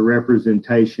as a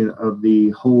representation of the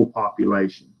whole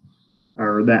population,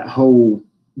 or that whole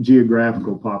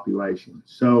geographical population.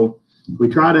 So we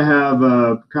try to have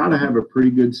a pretty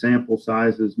good sample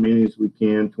size, as many as we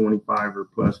can, 25 or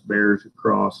plus bears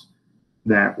across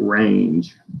that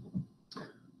range.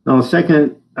 Now, the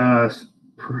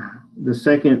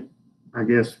second, I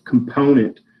guess,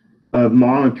 component of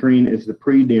monitoring is the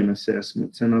pre-den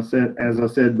assessments. And as I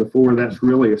said before, that's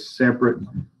really a separate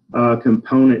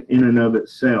component in and of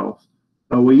itself.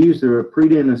 We use the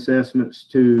pre-den assessments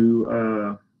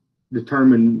to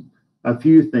determine a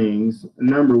few things.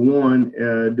 Number one,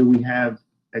 do we have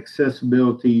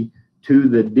accessibility to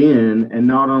the den, and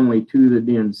not only to the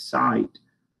den site,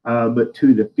 but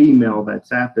to the female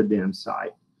that's at the den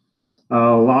site.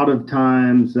 A lot of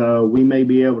times we may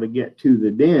be able to get to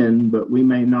the den, but we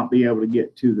may not be able to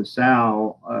get to the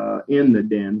sow in the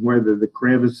den, whether the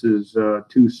crevice is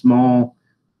too small.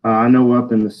 I know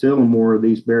up in the Sycamore,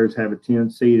 these bears have a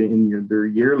tendency to, in their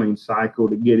yearling cycle,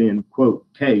 to get in, quote,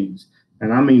 caves.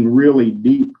 And I mean really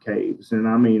deep caves. And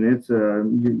I mean, it's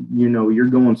you know, you're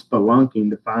going spelunking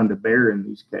to find a bear in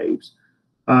these caves.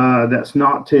 That's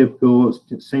not typical.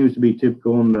 It seems to be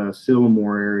typical in the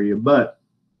Sycamore area, but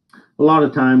a lot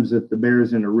of times if the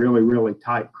bear's in a really, really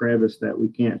tight crevice that we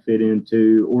can't fit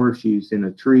into, or if she's in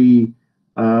a tree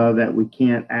that we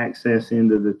can't access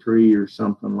into the tree or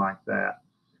something like that,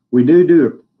 we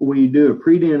do a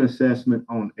pre-den assessment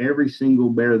on every single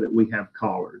bear that we have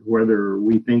collared, whether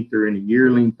we think they're in a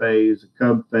yearling phase, a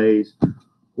cub phase,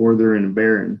 or they're in a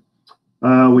barren.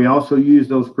 We also use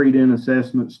those pre-den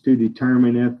assessments to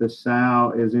determine if the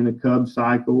sow is in a cub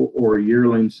cycle or a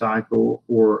yearling cycle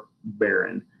or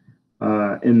barren.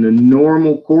 In the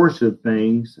normal course of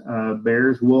things,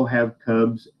 bears will have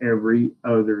cubs every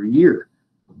other year.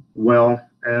 Well,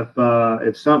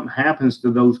 if something happens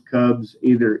to those cubs,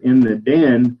 either in the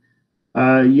den,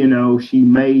 you know, she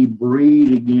may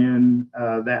breed again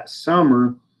that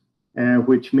summer,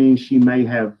 which means she may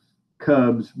have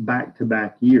cubs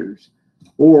back-to-back years.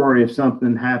 Or if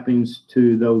something happens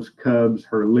to those cubs,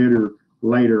 her litter,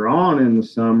 later on in the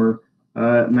summer,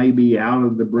 it may be out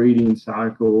of the breeding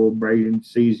cycle, breeding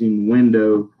season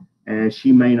window, and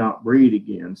she may not breed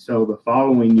again. So the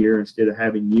following year, instead of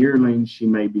having yearlings, she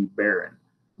may be barren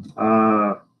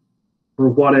for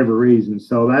whatever reason.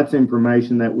 So that's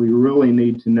information that we really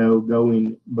need to know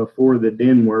going before the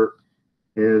den work,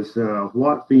 is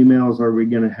what females are we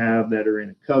going to have that are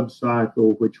in a cub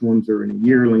cycle, which ones are in a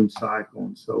yearling cycle,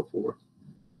 and so forth.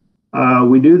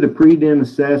 We do the pre-den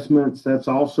assessments. That's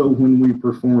also when we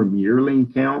perform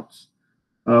yearling counts.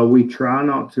 We try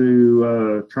not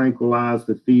to tranquilize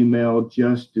the female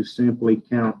just to simply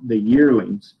count the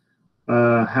yearlings.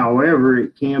 However,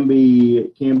 it can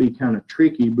be kind of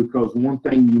tricky, because one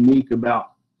thing unique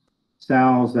about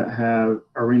sows that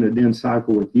are in a den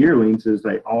cycle with yearlings is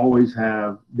they always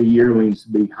have the yearlings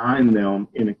behind them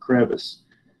in a crevice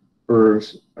or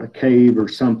a cave or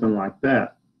something like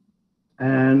that.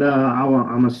 And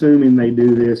I'm assuming they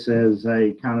do this as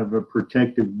a kind of a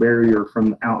protective barrier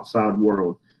from the outside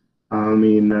world. I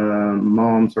mean,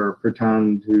 moms are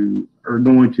going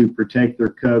to protect their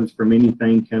cubs from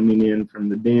anything coming in from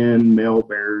the den, male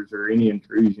bears, or any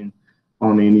intrusion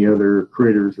on any other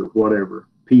critters or whatever,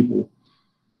 people.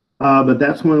 But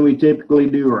that's when we typically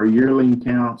do our yearling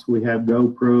counts. We have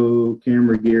GoPro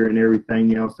camera gear and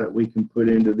everything else that we can put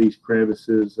into these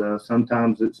crevices.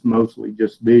 Sometimes it's mostly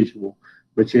just visual.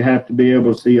 but you have to be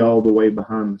able to see all the way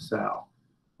behind the sow.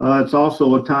 It's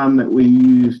also a time that we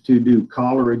use to do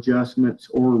collar adjustments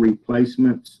or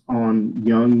replacements on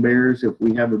young bears. If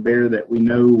we have a bear that we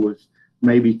know was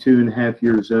maybe 2.5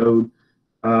 years old,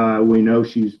 we know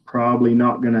she's probably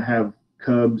not going to have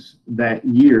cubs that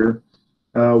year.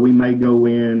 We may go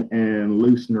in and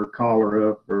loosen her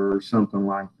collar up or something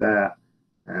like that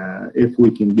if we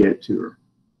can get to her.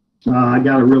 I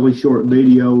got a really short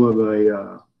video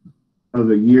of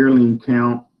a yearling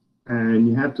count, and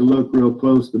you have to look real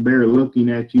close. The bear looking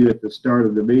at you at the start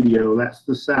of the video, that's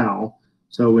the sow.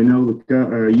 So we know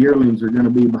the yearlings are going to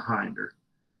be behind her.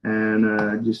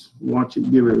 And just watch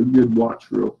it, give it a good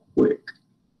watch real quick.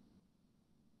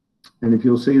 And if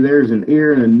you'll see, there's an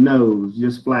ear and a nose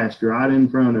just flashed right in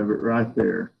front of it right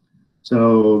there.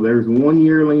 So there's one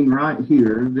yearling right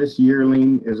here. This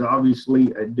yearling is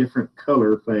obviously a different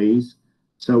color phase.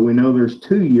 So we know there's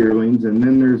 2 yearlings, and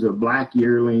then there's a black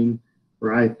yearling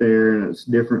right there, and it's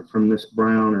different from this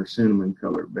brown or cinnamon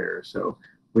colored bear. So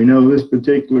we know this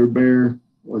particular bear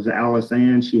was Alice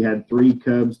Ann. She had 3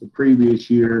 cubs the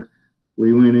previous year.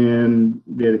 We went in,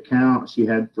 did a count. She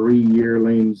had 3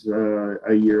 yearlings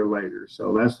a year later.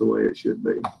 So that's the way it should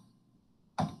be.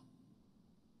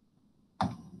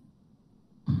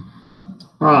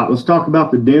 All right, let's talk about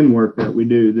the den work that we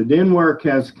do. The den work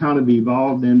has kind of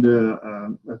evolved into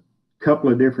a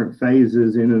couple of different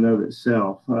phases in and of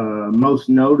itself. Most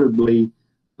notably,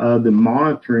 the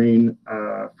monitoring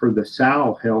for the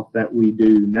sow health that we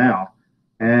do now.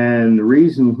 And the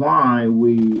reason why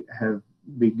we have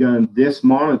begun this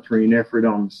monitoring effort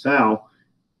on the sow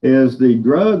is the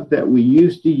drug that we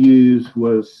used to use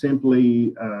was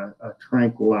simply a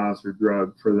tranquilizer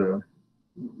drug for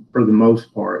the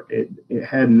most part. It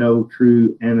had no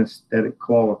true anesthetic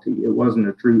quality. It wasn't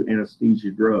a true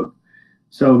anesthesia drug.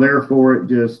 So therefore, it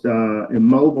just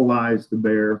immobilized the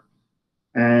bear.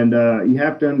 And you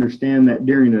have to understand that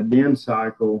during a den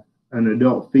cycle, an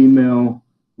adult female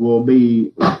will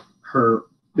be, her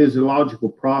physiological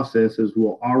processes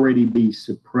will already be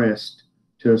suppressed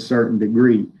to a certain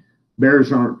degree.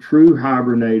 Bears aren't true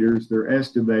hibernators, they're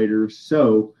estivators,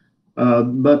 so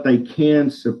but they can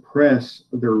suppress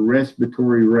their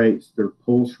respiratory rates, their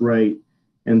pulse rate,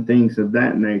 and things of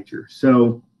that nature.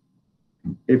 So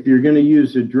if you're going to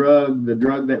use a drug, the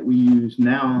drug that we use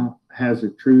now has a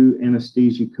true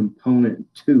anesthesia component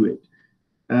to it.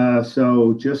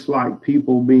 So just like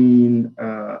people being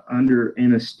under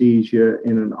anesthesia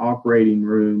in an operating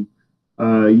room,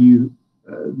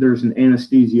 there's an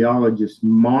anesthesiologist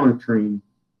monitoring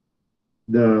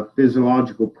the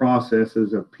physiological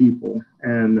processes of people.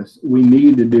 And we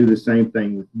need to do the same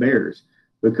thing with bears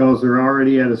because they're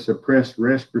already at a suppressed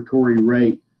respiratory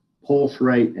rate, pulse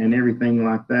rate, and everything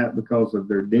like that because of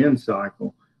their den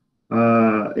cycle.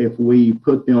 If we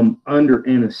put them under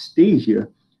anesthesia,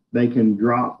 they can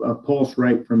drop a pulse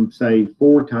rate from, say,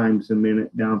 4 times a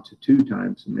minute down to 2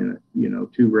 times a minute,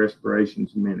 2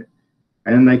 respirations a minute.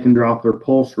 And they can drop their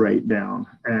pulse rate down.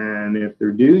 And if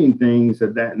they're doing things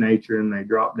of that nature and they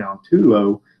drop down too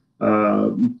low,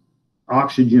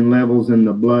 oxygen levels in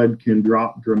the blood can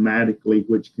drop dramatically,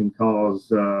 which can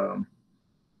cause,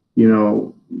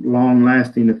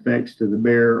 long-lasting effects to the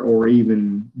bear or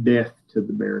even death to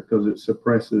the bear because it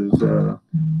suppresses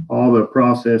all the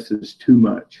processes too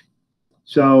much.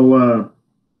 So a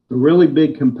really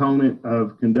big component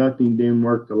of conducting den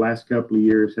work the last couple of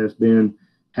years has been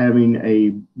having a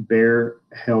bear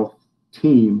health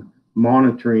team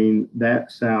monitoring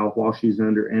that sow while she's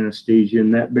under anesthesia.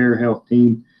 And that bear health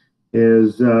team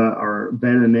is our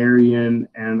veterinarian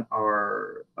and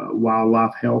our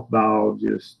wildlife health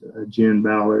biologist, Jen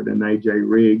Ballard and AJ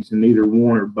Riggs, and either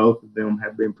one or both of them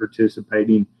have been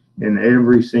participating in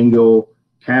every single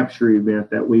capture event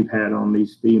that we've had on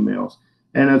these females.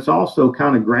 And it's also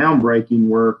kind of groundbreaking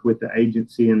work with the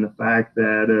agency in the fact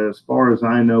that, as far as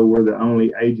I know, we're the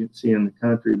only agency in the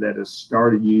country that has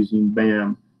started using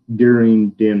BAM during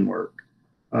den work.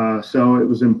 So it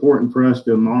was important for us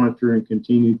to monitor and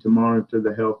continue to monitor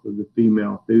the health of the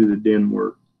female through the den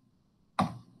work.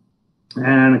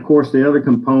 And of course, the other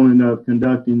component of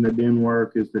conducting the den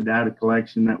work is the data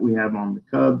collection that we have on the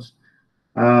cubs.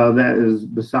 That is,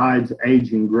 besides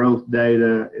age and growth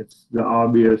data, it's the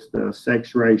obvious, the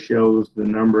sex ratios, the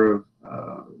number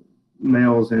of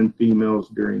males and females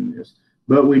during this.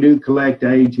 But we do collect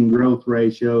age and growth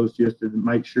ratios just to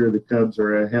make sure the cubs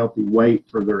are a healthy weight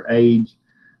for their age.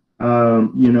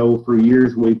 For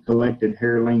years we've collected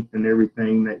hair length and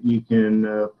everything that you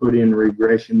can put in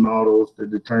regression models to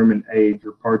determine age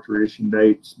or parturition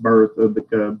dates, birth of the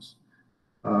cubs.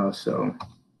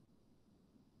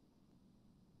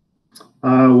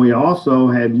 We also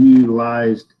have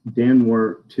utilized den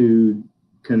work to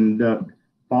conduct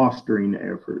fostering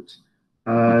efforts.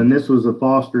 And this was a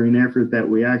fostering effort that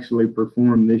we actually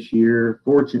performed this year.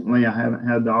 Fortunately, I haven't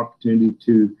had the opportunity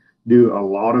to do a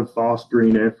lot of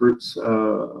fostering efforts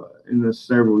in the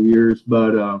several years,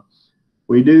 but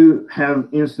we do have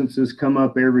instances come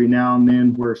up every now and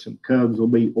then where some cubs will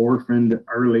be orphaned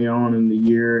early on in the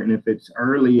year. And if it's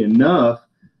early enough,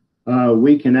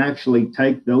 we can actually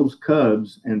take those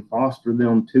cubs and foster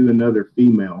them to another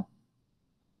female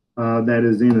that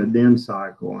is in a den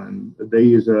cycle. And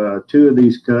these two of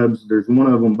these cubs, there's one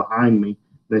of them behind me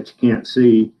that you can't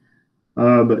see,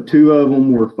 but two of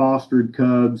them were fostered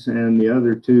cubs, and the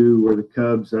other two were the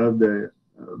cubs of the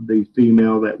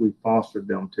female that we fostered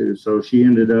them to. So she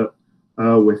ended up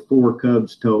with 4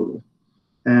 cubs total.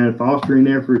 And fostering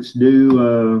efforts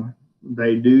do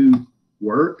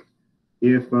work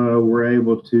if we're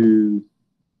able to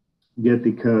get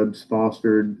the cubs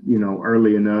fostered, you know,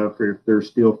 early enough, or if there's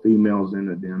still females in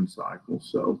the den cycle.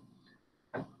 So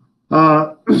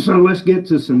so let's get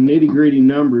to some nitty-gritty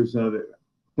numbers of it.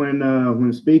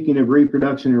 When speaking of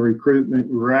reproduction and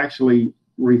recruitment, we're actually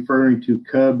referring to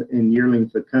cub and yearling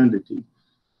fecundity.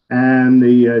 And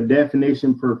the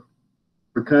definition for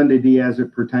fecundity as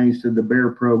it pertains to the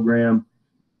bear program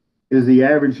is the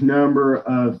average number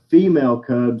of female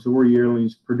cubs or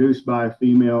yearlings produced by a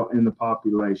female in the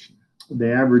population.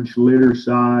 The average litter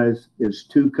size is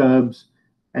 2 cubs,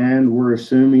 and we're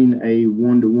assuming a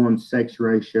 1-to-1 sex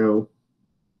ratio,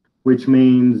 which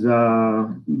means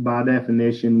by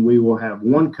definition, we will have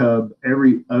 1 cub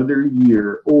every other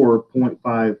year, or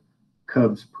 0.5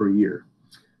 cubs per year.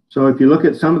 So if you look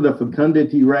at some of the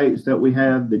fecundity rates that we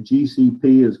have, the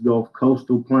GCP is Gulf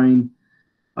Coastal Plain,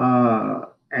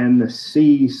 and the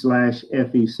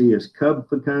C/FEC is cub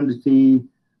fecundity.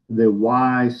 The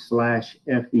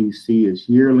Y/FEC is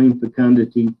yearling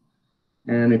fecundity.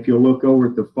 And if you look over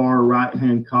at the far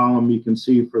right-hand column, you can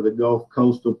see for the Gulf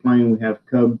Coastal Plain, we have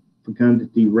cub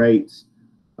fecundity rates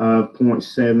of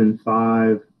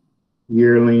 0.75,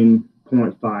 yearling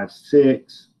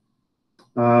 0.56.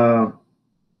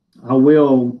 I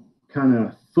will kind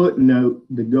of footnote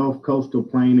the Gulf Coastal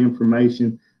Plain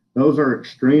information. Those are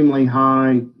extremely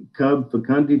high cub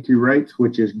fecundity rates,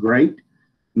 which is great.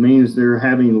 It means they're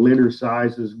having litter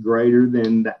sizes greater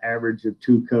than the average of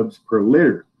 2 cubs per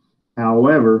litter.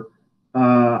 However,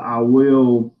 I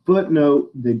will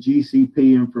footnote the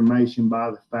GCP information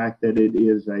by the fact that it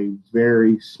is a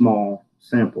very small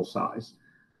sample size.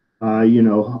 You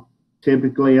know,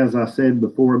 typically, as I said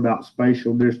before about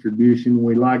spatial distribution,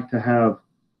 we like to have,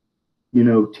 you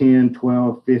know, 10,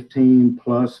 12, 15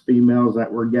 plus females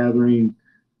that we're gathering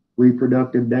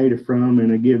reproductive data from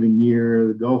in a given year.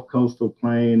 The Gulf Coastal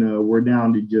Plain, we're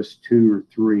down to just 2 or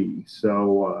 3.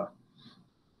 So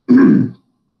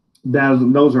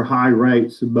those are high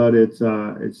rates, but it's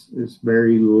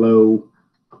very low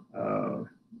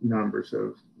numbers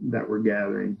that we're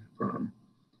gathering from.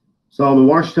 So the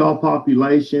Ouachita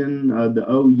population, the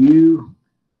OU,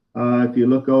 if you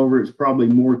look over, it's probably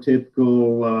more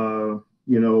typical,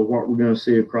 you know, what we're going to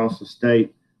see across the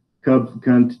state. Cub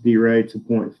fecundity rates of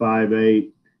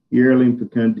 0.58, yearling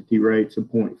fecundity rates of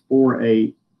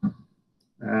 0.48.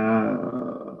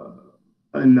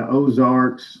 In the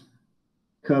Ozarks,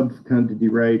 cub fecundity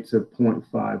rates of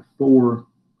 0.54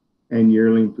 and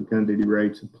yearling fecundity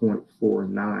rates of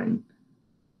 0.49.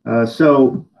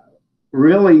 So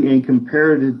really, in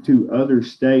comparative to other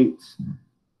states,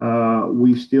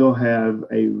 we still have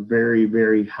a very,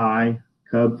 very high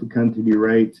cub fecundity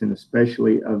rates, and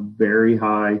especially a very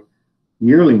high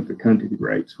yearling fecundity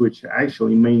rates, which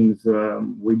actually means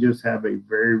we just have a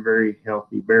very, very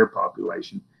healthy bear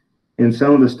population. In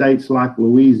some of the states like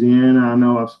Louisiana, I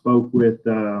know I've spoke with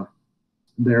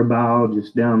their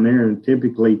biologists down there, and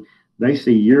typically they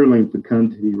see yearling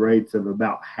fecundity rates of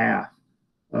about half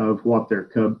of what their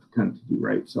cub fecundity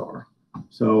rates are.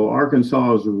 So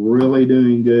Arkansas is really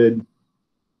doing good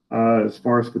as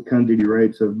far as fecundity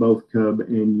rates of both cub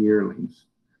and yearlings.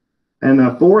 And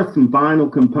the fourth and final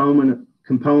component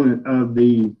of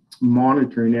the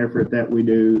monitoring effort that we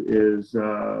do is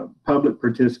public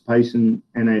participation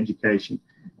and education.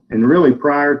 And really,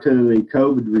 prior to the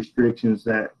COVID restrictions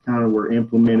that kind of were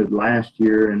implemented last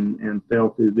year and fell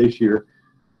through this year,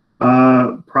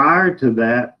 prior to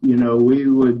that, you know, we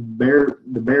would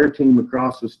the bear team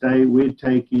across the state, we'd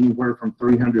take anywhere from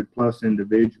 300 plus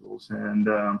individuals, and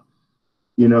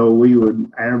you know, we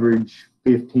would average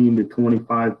 15 to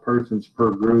 25 persons per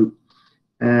group.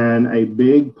 And a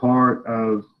big part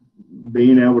of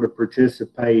being able to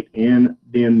participate in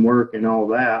den work and all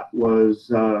that was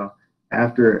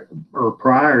after or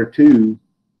prior to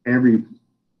every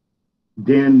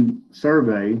den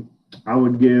survey, I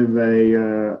would give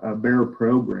a bear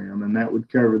program, and that would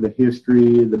cover the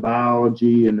history, the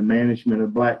biology, and the management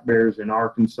of black bears in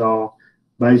Arkansas.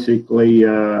 Basically,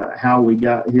 how we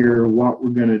got here, what we're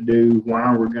going to do,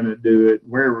 why we're going to do it,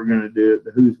 where we're going to do it,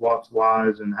 the who's, what's,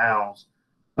 whys, and hows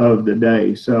of the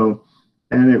day. So,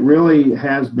 and it really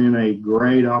has been a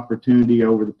great opportunity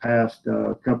over the past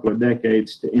couple of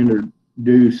decades to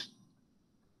introduce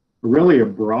really a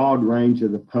broad range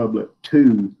of the public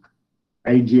to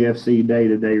AGFC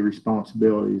day-to-day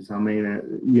responsibilities. I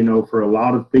mean, you know, for a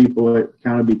lot of people, it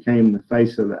kind of became the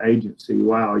face of the agency.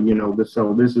 Wow, you know,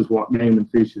 so this is what Game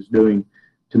and Fish is doing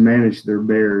to manage their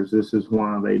bears. This is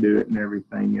why they do it and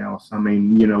everything else. I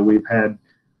mean, you know, we've had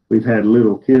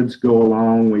little kids go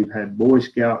along. We've had Boy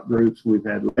Scout groups. We've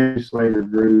had legislative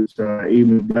groups,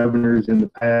 even governors in the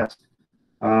past,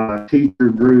 teacher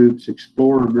groups,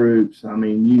 explorer groups. I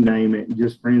mean, you name it,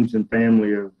 just friends and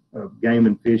family of Game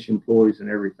and Fish employees and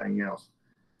everything else.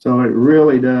 So it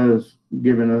really does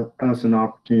give us an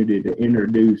opportunity to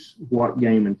introduce what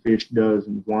Game and Fish does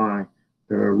and why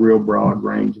to a real broad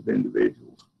range of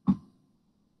individuals.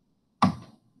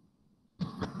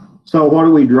 So what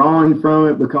are we drawing from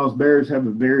it? Because bears have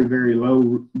a very, very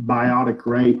low biotic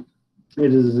rate,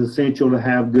 it is essential to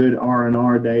have good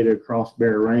R&R data across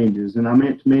bear ranges. And I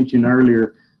meant to mention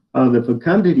earlier, the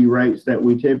fecundity rates that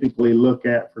we typically look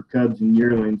at for cubs and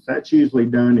yearlings, that's usually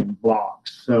done in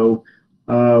blocks. So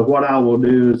what I will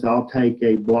do is I'll take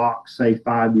a block, say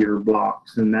 5-year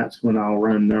blocks, and that's when I'll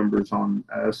run numbers on.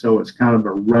 So it's kind of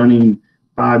a running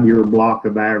 5-year block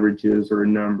of averages or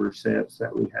number sets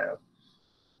that we have.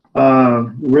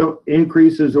 Real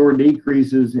increases or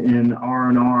decreases in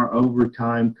R&R over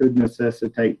time could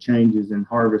necessitate changes in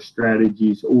harvest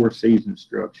strategies or season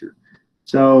structure.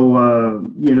 So,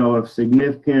 you know, if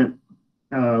significant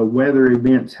weather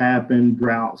events happen,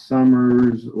 drought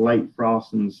summers, late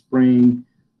frost in the spring,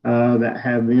 that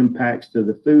have impacts to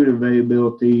the food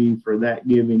availability for that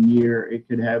given year, it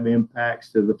could have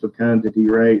impacts to the fecundity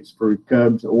rates for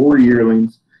cubs or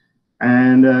yearlings.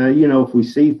 And, you know, if we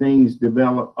see things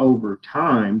develop over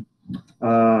time,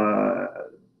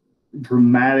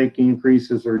 dramatic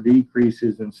increases or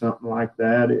decreases in something like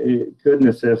that, it could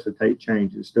necessitate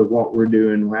changes to what we're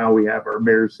doing, how we have our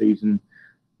bear season,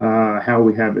 how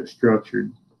we have it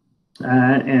structured.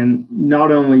 And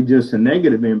not only just a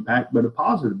negative impact, but a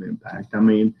positive impact. I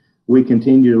mean, we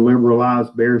continue to liberalize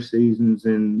bear seasons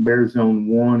in Bear Zone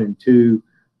 1 and 2,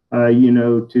 you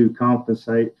know, to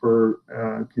compensate for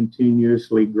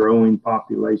continuously growing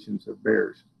populations of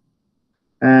bears.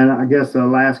 And I guess the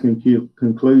last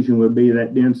conclusion would be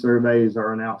that den surveys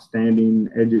are an outstanding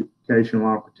educational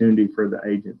opportunity for the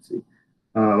agency.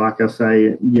 Like I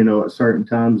say, you know, at certain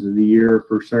times of the year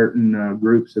for certain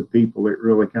groups of people, it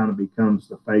really kind of becomes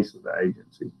the face of the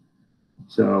agency.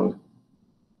 So,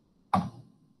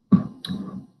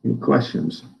 any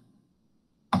questions?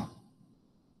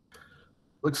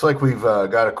 Looks like we've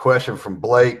got a question from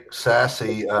Blake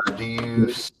Sassy. Do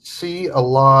you see a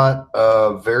lot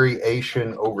of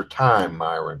variation over time,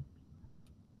 Myron?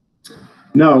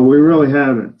 No, we really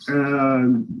haven't.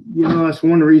 You know, that's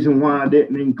one reason why I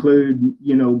didn't include,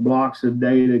 you know, blocks of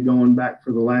data going back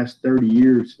for the last 30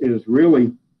 years is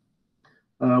really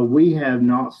we have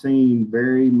not seen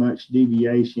very much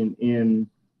deviation in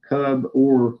cub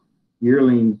or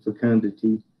yearling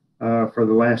fecundity for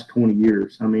the last 20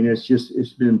 years. I mean,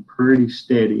 it's been pretty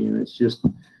steady, and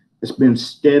it's been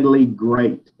steadily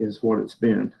great is what it's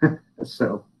been.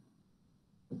 So.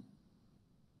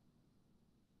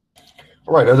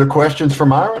 All right, other questions for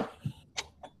Myron?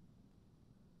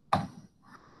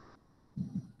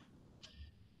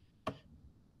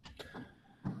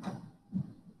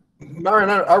 Myron,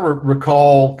 I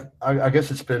recall, I guess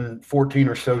it's been 14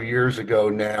 or so years ago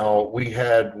now, we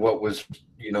had what was,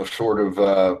 you know, sort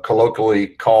of colloquially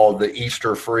called the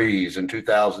Easter freeze in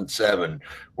 2007,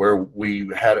 where we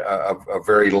had a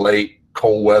very late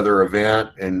cold weather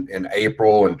event in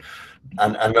April. And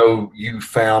I know you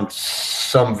found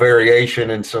some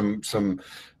variation and some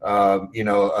you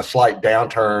know, a slight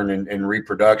downturn in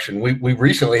reproduction. We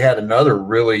recently had another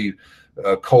really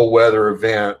cold weather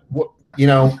event. You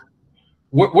know,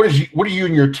 what do you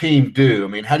and your team do? I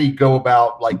mean, how do you go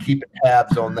about like keeping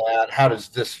tabs on that? How does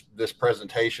this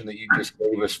presentation that you just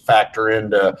gave us factor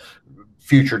into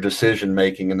future decision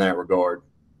making in that regard?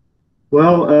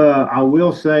 Well, I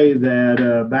will say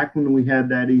that back when we had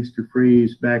that Easter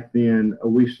freeze back then,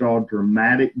 we saw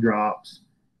dramatic drops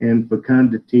in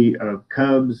fecundity of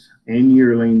cubs and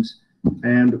yearlings.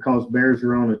 And because bears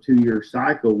are on a 2-year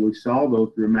cycle, we saw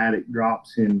those dramatic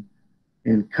drops in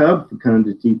and cub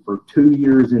fecundity for 2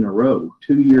 years in a row,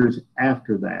 2 years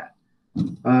after that.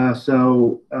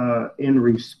 So in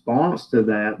response to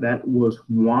that, that was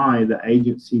why the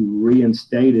agency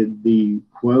reinstated the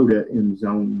quota in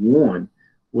zone 1,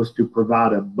 was to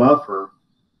provide a buffer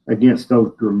against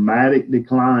those dramatic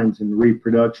declines in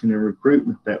reproduction and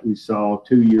recruitment that we saw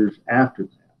 2 years after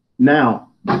that. Now,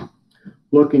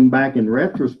 looking back in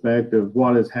retrospect of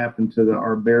what has happened to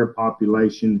our bear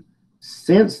population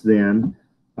since then,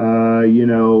 you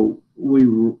know,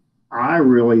 I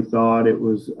really thought it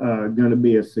was going to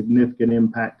be a significant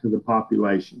impact to the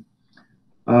population.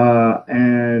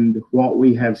 And what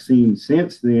we have seen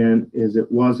since then is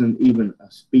it wasn't even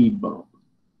a speed bump.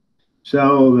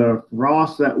 So the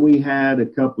frost that we had a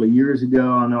couple of years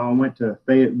ago, I know I went to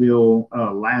Fayetteville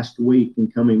last week,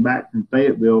 and coming back from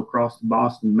Fayetteville across the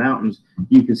Boston Mountains,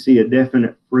 you could see a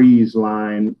definite freeze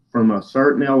line from a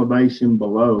certain elevation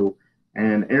below,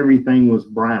 and everything was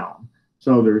brown.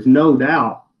 So there's no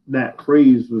doubt that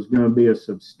freeze was going to be a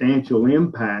substantial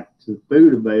impact to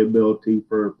food availability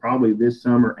for probably this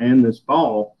summer and this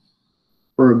fall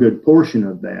for a good portion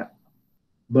of that.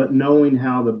 But knowing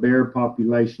how the bear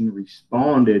population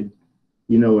responded,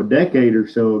 you know, a decade or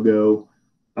so ago,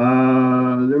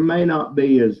 there may not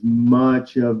be as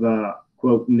much of a,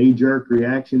 quote, knee-jerk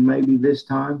reaction maybe this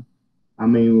time. I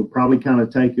mean, we'll probably kind of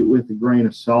take it with a grain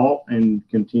of salt and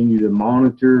continue to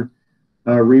monitor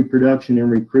reproduction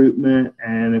and recruitment.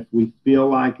 And if we feel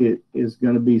like it is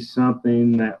going to be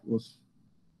something that was,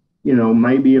 you know,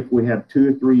 maybe if we have 2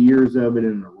 or 3 years of it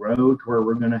in a row to where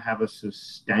we're going to have a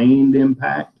sustained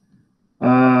impact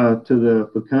to the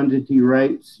fecundity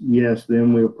rates, yes,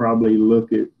 then we'll probably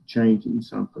look at changing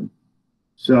something.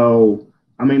 So,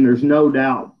 I mean, there's no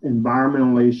doubt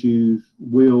environmental issues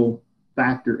will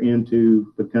factor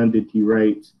into fecundity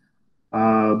rates,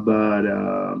 but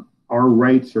our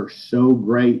rates are so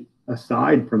great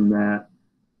aside from that,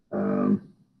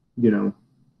 you know,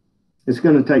 it's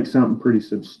going to take something pretty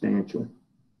substantial.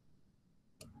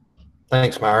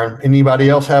 Thanks, Myron. Anybody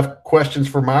else have questions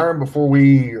for Myron before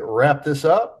we wrap this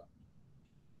up?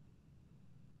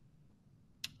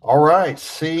 All right,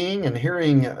 seeing and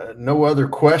hearing no other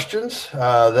questions,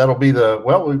 that'll be the,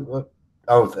 well,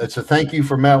 it's a thank you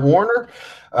from Matt Warner.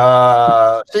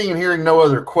 Seeing and hearing no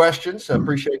other questions, I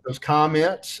appreciate those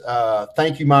comments.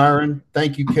 Thank you, Myron.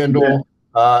 Thank you, Kendall.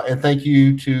 And thank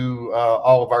you to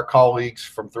all of our colleagues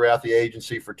from throughout the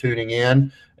agency for tuning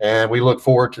in. And we look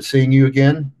forward to seeing you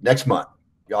again next month.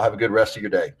 Y'all have a good rest of your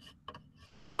day.